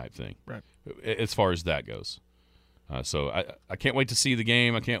believe it type thing. Right. As far as that goes. So I can't wait to see the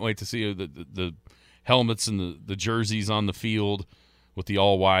game. I can't wait to see the helmets and the jerseys on the field with the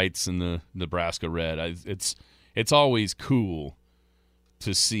all whites and the Nebraska red. It's always cool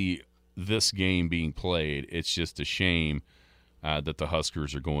to see this game being played. It's just a shame that the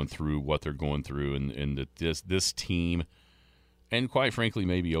Huskers are going through what they're going through, and that this team, and quite frankly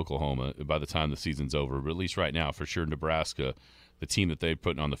maybe Oklahoma by the time the season's over, but at least right now for sure Nebraska, the team that they're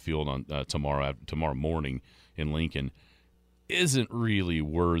putting on the field on tomorrow morning in Lincoln, isn't really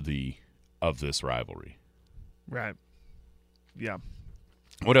worthy of this rivalry. Right. Yeah.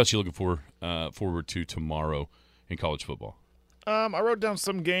 What else are you looking forward to tomorrow in college football? I wrote down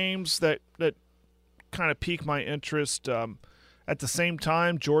some games that kind of pique my interest. At the same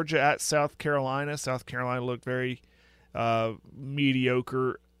time, Georgia at South Carolina. South Carolina looked very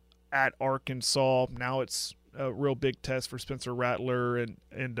mediocre at Arkansas. Now it's a real big test for Spencer Rattler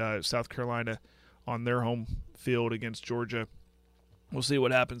and South Carolina on their home field against Georgia. We'll see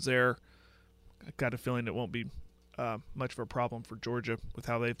what happens there. I got a feeling it won't be much of a problem for Georgia with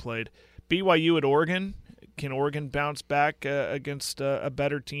how they played. BYU at Oregon. Can Oregon bounce back against a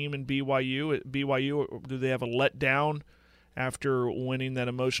better team in BYU? At BYU, do they have a letdown after winning that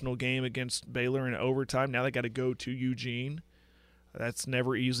emotional game against Baylor in overtime? Now they got to go to Eugene. That's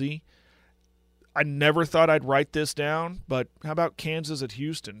never easy. I never thought I'd write this down, but how about Kansas at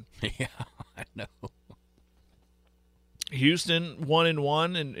Houston? Yeah, I know. Houston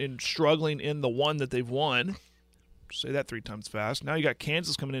 1-1 and struggling in the one that they've won. Say that 3 times fast. Now you got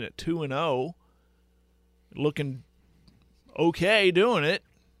Kansas coming in at 2-0, looking okay doing it.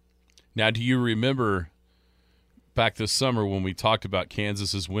 Now, do you remember back this summer when we talked about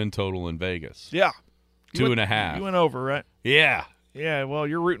Kansas's win total in Vegas? Yeah. 2.5. You went over, right? Yeah. Yeah, well,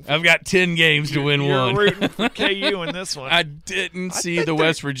 you're rooting for I've got 10 games to win you're one. rooting for KU in this one. I didn't see the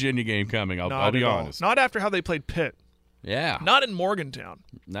West Virginia game coming. I'll be honest. Not after how they played Pitt. Yeah. Not in Morgantown.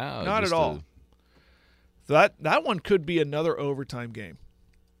 No. Not at all. So that one could be another overtime game.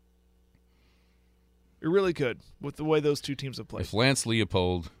 It really could, with the way those two teams have played. If Lance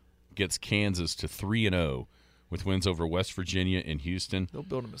Leopold gets Kansas to 3-0 with wins over West Virginia and Houston, they'll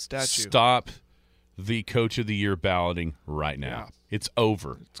build him a statue. Stop the Coach of the Year balloting right now. Yeah. It's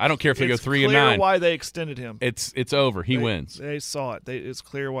over. I don't care if they go 3-9. It's clear why they extended him. It's over. He wins. They saw it. It's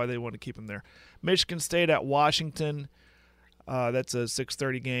clear why they want to keep him there. Michigan State at Washington. That's a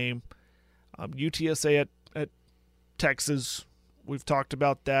 6:30 game. UTSA at Texas. We've talked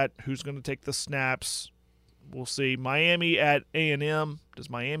about that. Who's going to take the snaps? We'll see. Miami at A&M. Does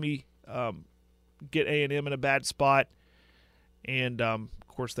Miami get A&M in a bad spot? And, of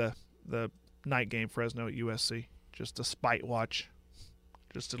course, the night game, Fresno at USC. Just a spite watch.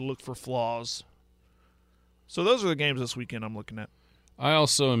 Just to look for flaws. So those are the games this weekend I'm looking at. I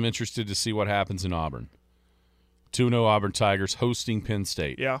also am interested to see what happens in Auburn. 2-0 Auburn Tigers hosting Penn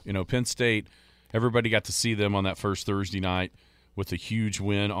State. Yeah. You know, Penn State, everybody got to see them on that first Thursday night with a huge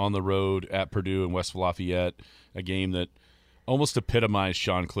win on the road at Purdue and West Lafayette, a game that almost epitomized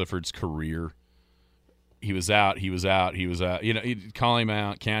Sean Clifford's career. He was out. You know, he'd call him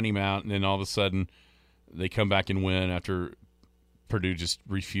out, count him out, and then all of a sudden they come back and win after Purdue just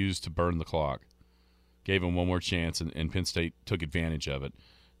refused to burn the clock. Gave him one more chance, and Penn State took advantage of it.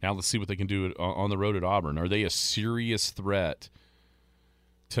 Now let's see what they can do on the road at Auburn. Are they a serious threat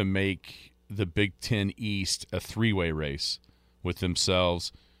to make the Big Ten East a three-way race with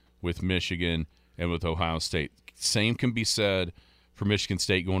themselves, with Michigan, and with Ohio State? Same can be said for Michigan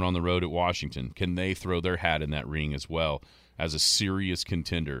State going on the road at Washington. Can they throw their hat in that ring as well as a serious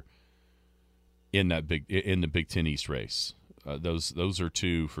contender in the Big Ten East race? Those are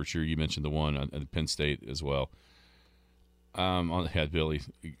two for sure. You mentioned the one at Penn State as well. On the head, Billy,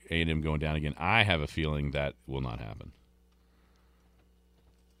 A&M going down again. I have a feeling that will not happen.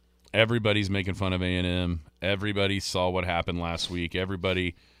 Everybody's making fun of A&M. Everybody saw what happened last week.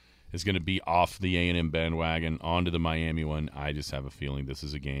 Everybody is going to be off the A&M bandwagon onto the Miami one. I just have a feeling this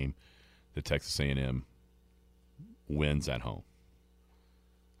is a game that Texas A&M wins at home.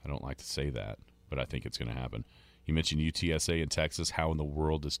 I don't like to say that, but I think it's going to happen. You mentioned UTSA and Texas. How in the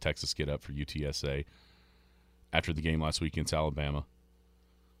world does Texas get up for UTSA after the game last week against Alabama?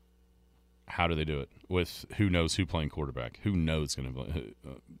 how do they do it with who knows who playing quarterback? Who knows we're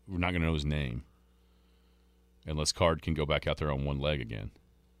not going to know his name unless Card can go back out there on one leg again.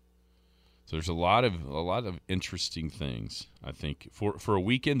 So there's a lot of interesting things, I think, for a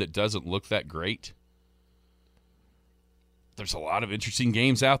weekend that doesn't look that great. There's a lot of interesting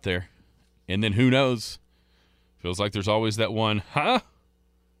games out there. And then who knows? Feels like there's always that one,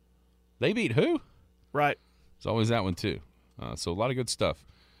 They beat who? Right. There's always that one too. So a lot of good stuff,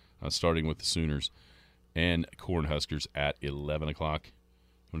 starting with the Sooners and Cornhuskers at 11 o'clock. You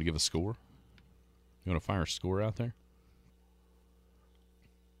want to give a score? You want to fire a score out there?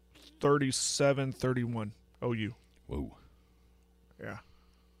 37-31 OU. Whoa. Yeah.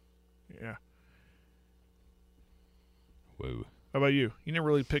 Whoa. How about you? You never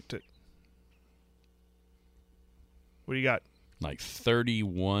really picked it. What do you got? Like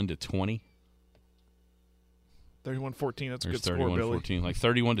 31-20. 31-14. That's a There's good score, Billy. 31-14. Like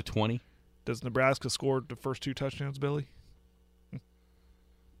 31-20. Does Nebraska score the first 2 touchdowns, Billy?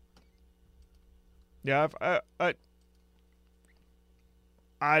 Yeah,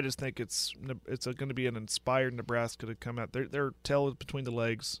 I just think it's going to be an inspired Nebraska to come out. Their tail is between the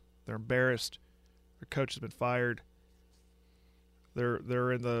legs. They're embarrassed. Their coach has been fired.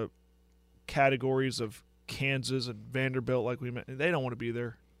 They're in the categories of Kansas and Vanderbilt, like we mentioned. They don't want to be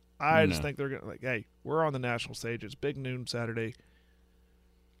there. I just think they're going to, hey, we're on the national stage. It's big noon Saturday.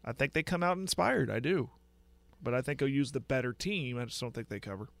 I think they come out inspired. I do. But I think they'll use the better team. I just don't think they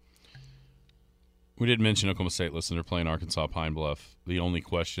cover. We did mention Oklahoma State. Listen, they're playing Arkansas Pine Bluff. The only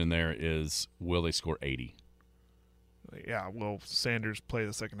question there is, will they score 80? Yeah, will Sanders play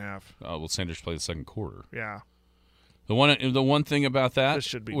the second half? Will Sanders play the second quarter? Yeah. The one thing about that, This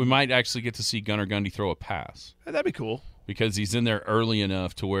should be- we might actually get to see Gunnar Gundy throw a pass. Hey, that'd be cool. Because he's in there early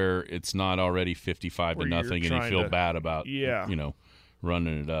enough to where it's not already 55 Where to you're nothing, and you trying feel to- bad about Yeah.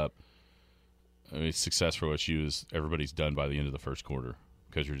 running it up. I mean, success for OSU is everybody's done by the end of the first quarter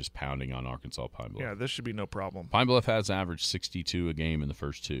because you're just pounding on Arkansas Pine Bluff. Yeah, this should be no problem. Pine Bluff has averaged 62 a game in the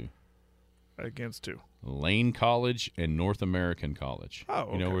first 2. Against 2. Lane College and North American College. Oh,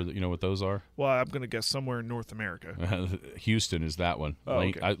 okay. You know what those are? Well, I'm going to guess somewhere in North America. Houston is that one. Oh,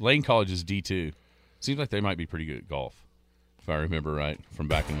 Lane, okay. Lane College is D2. Seems like they might be pretty good at golf, if I remember right from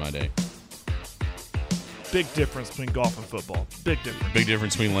back in my day. Big difference between golf and football. Big difference. Big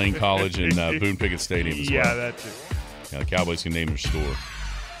difference between Lane College and Boone Pickett Stadium as Yeah, well. that too. Yeah, the Cowboys can name their score.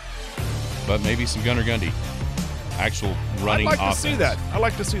 But maybe some Gunnar Gundy. Actual running I'd like offense. to see that. I'd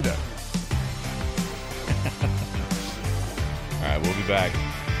like to see that. All right, we'll be back.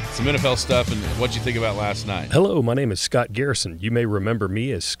 Some NFL stuff, and what'd you think about last night? Hello, my name is Scott Garrison. You may remember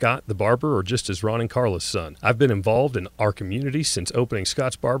me as Scott the Barber or just as Ron and Carla's son. I've been involved in our community since opening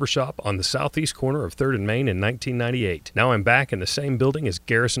Scott's Barbershop on the southeast corner of 3rd and Main in 1998. Now I'm back in the same building as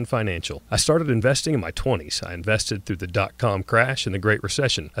Garrison Financial. I started investing in my 20s. I invested through the dot-com crash and the Great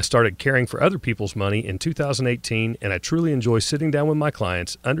Recession. I started caring for other people's money in 2018, and I truly enjoy sitting down with my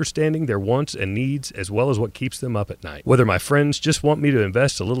clients, understanding their wants and needs as well as what keeps them up at night. Whether my friends just want me to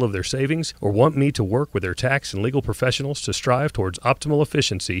invest a little of their savings or want me to work with their tax and legal professionals to strive towards optimal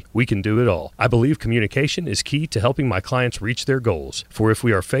efficiency, we can do it all. I believe communication is key to helping my clients reach their goals. For if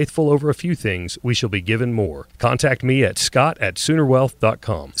we are faithful over a few things, we shall be given more. Contact me at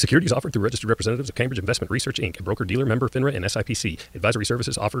scott@soonerwealth.com. Securities offered through registered representatives of Cambridge Investment Research, Inc., a broker-dealer member FINRA and SIPC. Advisory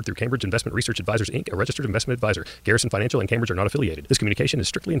services offered through Cambridge Investment Research Advisors, Inc., a registered investment advisor. Garrison Financial and Cambridge are not affiliated. This communication is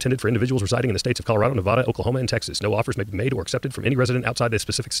strictly intended for individuals residing in the states of Colorado, Nevada, Oklahoma, and Texas. No offers may be made or accepted from any resident outside the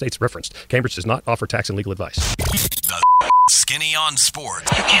specific states referenced. Cambridge does not offer tax and legal advice. The Skinny on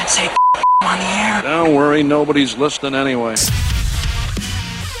Sports. You can't say on the air. Don't worry, nobody's listening anyway.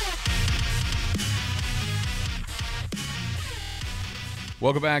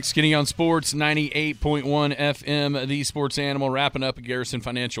 Welcome back, Skinny on Sports, 98.1 FM, the Sports Animal, wrapping up a Garrison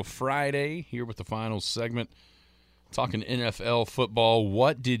Financial Friday here with the final segment. Talking NFL football.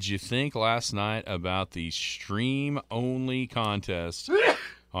 What did you think last night about the stream-only contest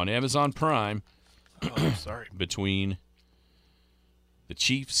on Amazon Prime between the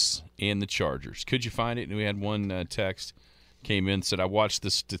Chiefs and the Chargers? Could you find it? And we had one text came in, said, I watched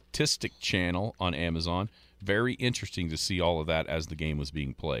the Statistic channel on Amazon. Very interesting to see all of that as the game was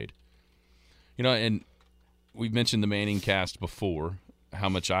being played. You know, and we've mentioned the Manning cast before, how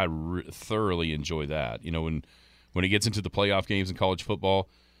much I thoroughly enjoy that. You know, when it gets into the playoff games in college football,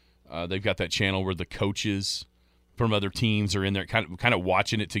 they've got that channel where the coaches from other teams are in there kind of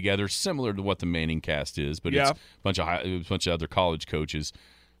watching it together, similar to what the Manning cast is, but it's a bunch of other college coaches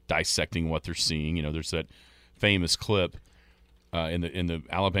dissecting what they're seeing. You know, there's that famous clip in the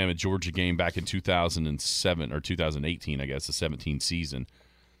Alabama-Georgia game back in 2007 or 2018, I guess, the 17 season,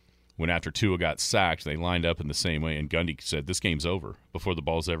 when after Tua got sacked, they lined up in the same way, and Gundy said, this game's over before the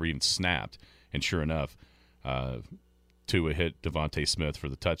ball's ever even snapped. And sure enough, Tua hit Devontae Smith for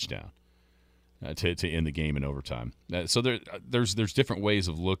the touchdown to end the game in overtime. So there's different ways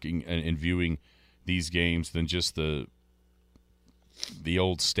of looking and viewing these games than just the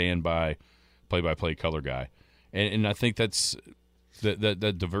old standby, play-by-play color guy. And I think that's the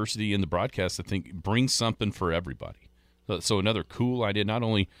diversity in the broadcast, I think, brings something for everybody. So another cool idea, not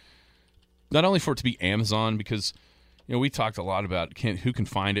only for it to be Amazon, because we talked a lot about who can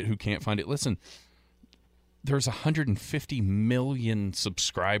find it, who can't find it. Listen, there's 150 million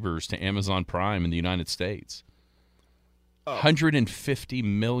subscribers to Amazon Prime in the United States. 150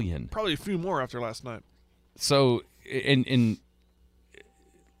 million. Probably a few more after last night. So, even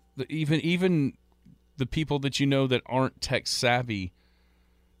the people that that aren't tech savvy,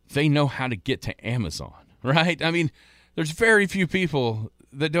 they know how to get to Amazon, right? I mean, there's very few people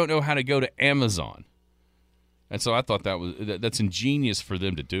that don't know how to go to Amazon. And so I thought that's ingenious for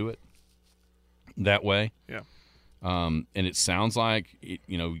them to do it that way. Yeah. And it sounds like,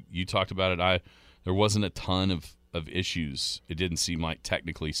 you talked about it. There wasn't a ton of issues. It didn't seem like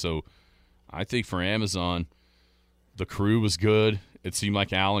technically. So I think for Amazon, the crew was good. It seemed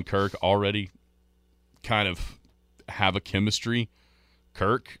like Al and Kirk already kind of have a chemistry.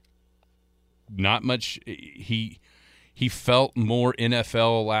 Kirk, not much. He felt more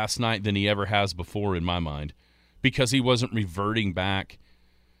NFL last night than he ever has before in my mind, because he wasn't reverting back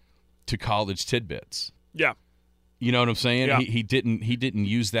to college tidbits. Yeah. You know what I'm saying? Yeah. He didn't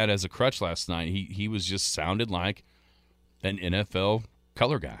use that as a crutch last night. He was just sounded like an NFL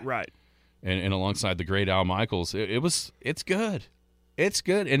color guy. Right. And alongside the great Al Michaels, it's good. It's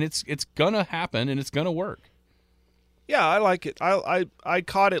good, and it's gonna happen, and it's gonna work. Yeah, I like it. I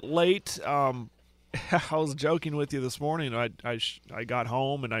caught it late. I was joking with you this morning. I got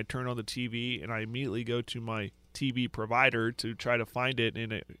home and I turned on the TV and I immediately go to my TV provider to try to find it,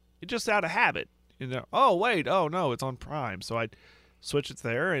 and it just out of habit. And no, it's on Prime. So I switched it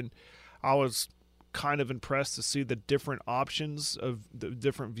there, and I was kind of impressed to see the different options of the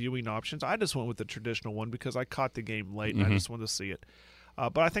different viewing options. I just went with the traditional one because I caught the game late and I just wanted to see it.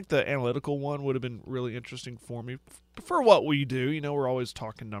 But I think the analytical one would have been really interesting for me for what we do. We're always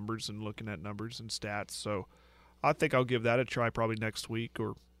talking numbers and looking at numbers and stats. So I think I'll give that a try probably next week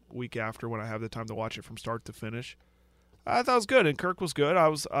or week after when I have the time to watch it from start to finish. I thought it was good, and Kirk was good. I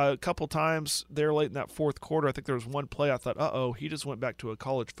was a couple times there late in that fourth quarter. I think there was one play I thought, he just went back to a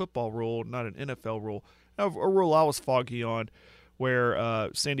college football rule, not an NFL rule. A rule I was foggy on,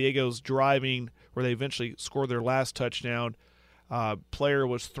 where San Diego's driving, where they eventually scored their last touchdown. Player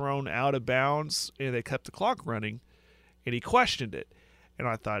was thrown out of bounds, and they kept the clock running, and he questioned it. And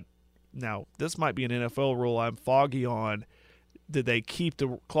I thought, now, this might be an NFL rule I'm foggy on. Did they keep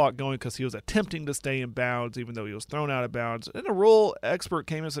the clock going because he was attempting to stay in bounds even though he was thrown out of bounds? And a rule expert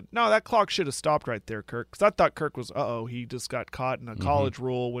came and said, no, that clock should have stopped right there, Kirk. Because I thought Kirk was, he just got caught in a college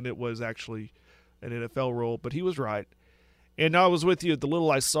rule when it was actually an NFL rule. But he was right. And I was with you. The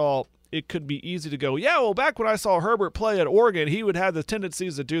little I saw, it could be easy to go, back when I saw Herbert play at Oregon, he would have the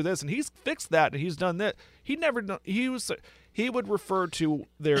tendencies to do this, and he's fixed that, and he's done that. He would refer to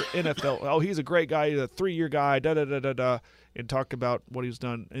their NFL, he's a great guy, he's a 3-year guy, da-da-da-da-da, and talk about what he's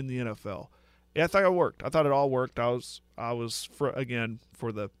done in the NFL. Yeah, I thought it worked. I thought it all worked. I was for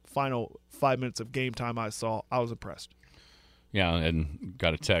the final 5 minutes of game time I was impressed. Yeah, and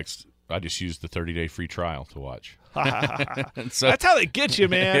got a text. I just used the 30-day free trial to watch. So, that's how they get you,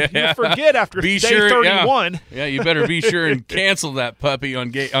 man. You forget after day 31. Yeah, you better be sure and cancel that puppy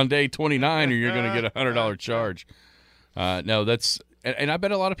on day 29, or you're going to get a $100 charge. No, and I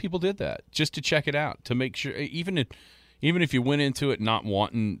bet a lot of people did that just to check it out, to make sure, even if you went into it not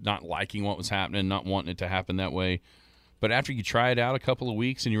liking what was happening, not wanting it to happen that way, but after you try it out a couple of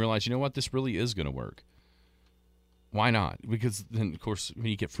weeks and you realize, you know what, this really is going to work. Why not? Because then, of course,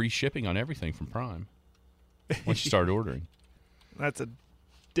 you get free shipping on everything from Prime once you start ordering. That's a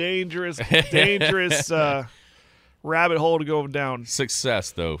dangerous rabbit hole to go down.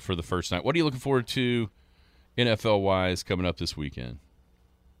 Success, though, for the first night. What are you looking forward to NFL-wise coming up this weekend?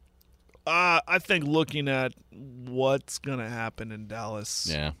 I think looking at what's going to happen in Dallas.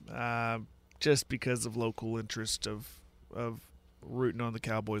 Yeah. Just because of local interest of rooting on the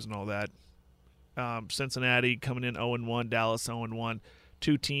Cowboys and all that. Cincinnati coming in 0-1, Dallas 0-1.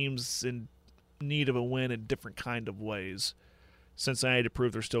 Two teams in need of a win in different kind of ways. Cincinnati to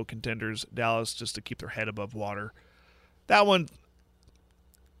prove they're still contenders. Dallas just to keep their head above water. That one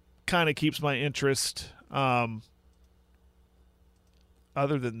kind of keeps my interest. Other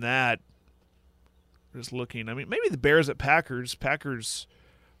than that, just looking. I mean, maybe the Bears at Packers. Packers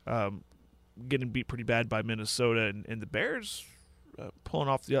getting beat pretty bad by Minnesota, and the Bears pulling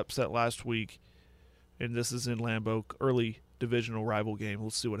off the upset last week. And this is in Lambeau, early divisional rival game.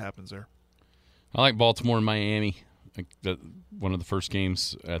 Let's see what happens there. I like Baltimore and Miami. One of the first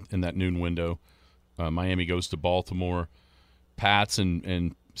games in that noon window. Miami goes to Baltimore. Pats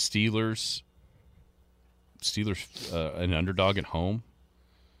and Steelers. Steelers an underdog at home.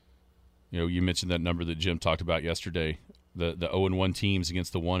 You mentioned that number that Jim talked about yesterday. The 0-1 teams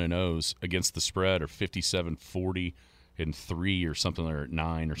against the 1-0s against the spread are 57-40 and 3 or something, or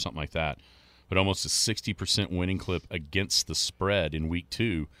 9 or something like that. But almost a 60% winning clip against the spread in week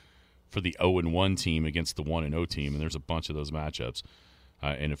 2 for the 0-1 team against the 1-0 team, and there's a bunch of those matchups,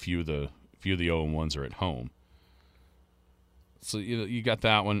 and a few of the 0-1s are at home. So you got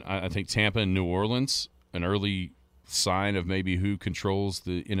that one. I think Tampa and New Orleans, an early sign of maybe who controls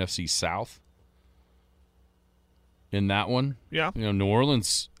the NFC South in that one. Yeah. New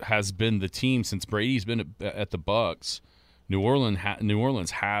Orleans has been the team since Brady's been at the Bucs. New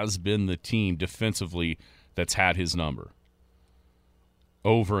Orleans has been the team defensively that's had his number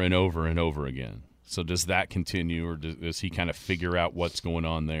over and over and over again. So does that continue, or does he kind of figure out what's going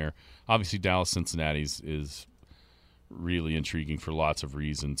on there? Obviously, Dallas-Cincinnati is really intriguing for lots of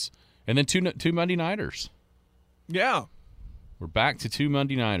reasons. And then two Monday Nighters. Yeah. We're back to 2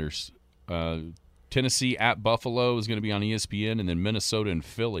 Monday Nighters. Tennessee at Buffalo is going to be on ESPN, and then Minnesota and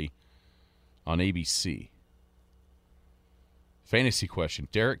Philly on ABC. Fantasy question,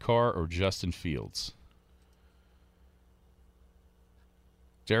 Derek Carr or Justin Fields?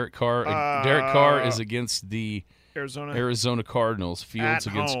 Derek Carr is against the Arizona Cardinals. Fields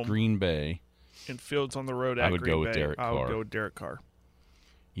against home. Green Bay. And Fields on the road at Green Bay. I would go with Derek Carr. I would go with Derek Carr.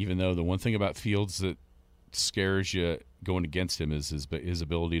 Even though the one thing about Fields that scares you going against him is his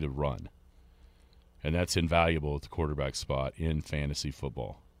ability to run. And that's invaluable at the quarterback spot in fantasy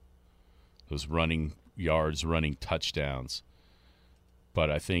football. Those running yards, running touchdowns. But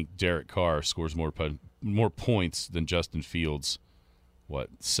I think Derek Carr scores more points than Justin Fields,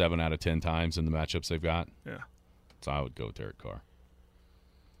 7 out of 10 times in the matchups they've got? Yeah. So I would go with Derek Carr.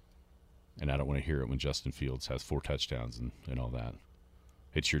 And I don't want to hear it when Justin Fields has 4 touchdowns and all that.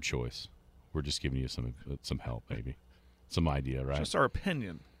 It's your choice. We're just giving you some help, maybe. Some idea, right? Just our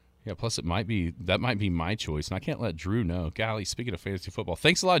opinion. Yeah, plus that might be my choice, and I can't let Drew know. Golly, speaking of fantasy football,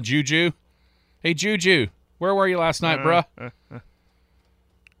 thanks a lot, Juju. Hey, Juju, where were you last night, bruh?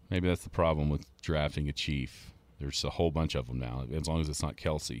 Maybe that's the problem with drafting a Chief. There's a whole bunch of them now, as long as it's not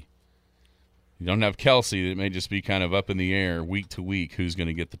Kelsey. You don't have Kelsey, it may just be kind of up in the air week to week who's going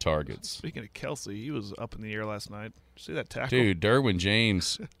to get the targets. Speaking of Kelsey, he was up in the air last night. See that tackle? Dude, Derwin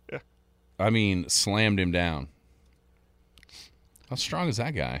James, slammed him down. How strong is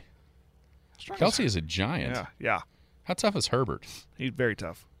that guy? Kelsey is a giant. Yeah. How tough is Herbert? He's very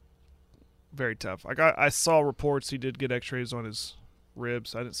tough. Very tough. I saw reports he did get x-rays on his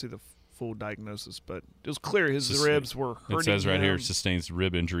ribs. I didn't see the full diagnosis, but it was clear his ribs were hurting. It says right here, sustains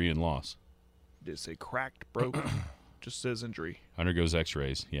rib injury and loss. Did it say cracked, broke? Just says injury. Undergoes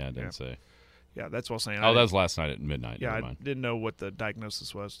x-rays. Yeah, it didn't say. Yeah, that's what I was saying. Oh, that was last night at midnight. Yeah, I didn't know what the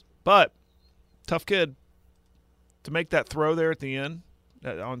diagnosis was. But, tough kid. To make that throw there at the end,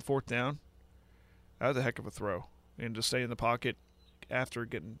 on 4th down, that was a heck of a throw. And to stay in the pocket after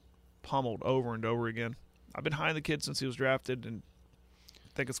getting pummeled over and over again. I've been high on the kid since he was drafted, and I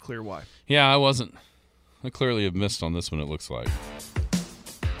think it's clear why. Yeah, I wasn't. I clearly have missed on this one, it looks like.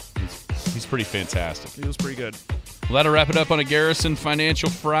 He's pretty fantastic. He was pretty good. Well, that'll wrap it up on a Garrison Financial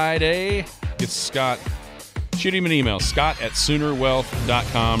Friday. Get Scott. Shoot him an email,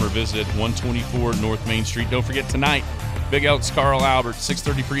 scott@soonerwealth.com, or visit 124 North Main Street. Don't forget tonight, Big Elk's Carl Albert,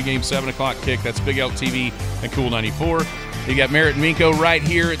 6:30 pregame, 7 o'clock kick. That's Big Elk TV and Cool 94. You got Merritt and Minko right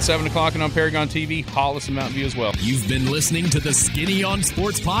here at 7 o'clock and on Paragon TV, Hollis and Mountain View as well. You've been listening to the Skinny on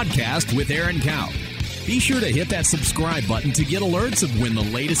Sports podcast with Aaron Cow. Be sure to hit that subscribe button to get alerts of when the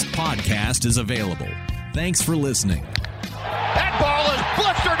latest podcast is available. Thanks for listening.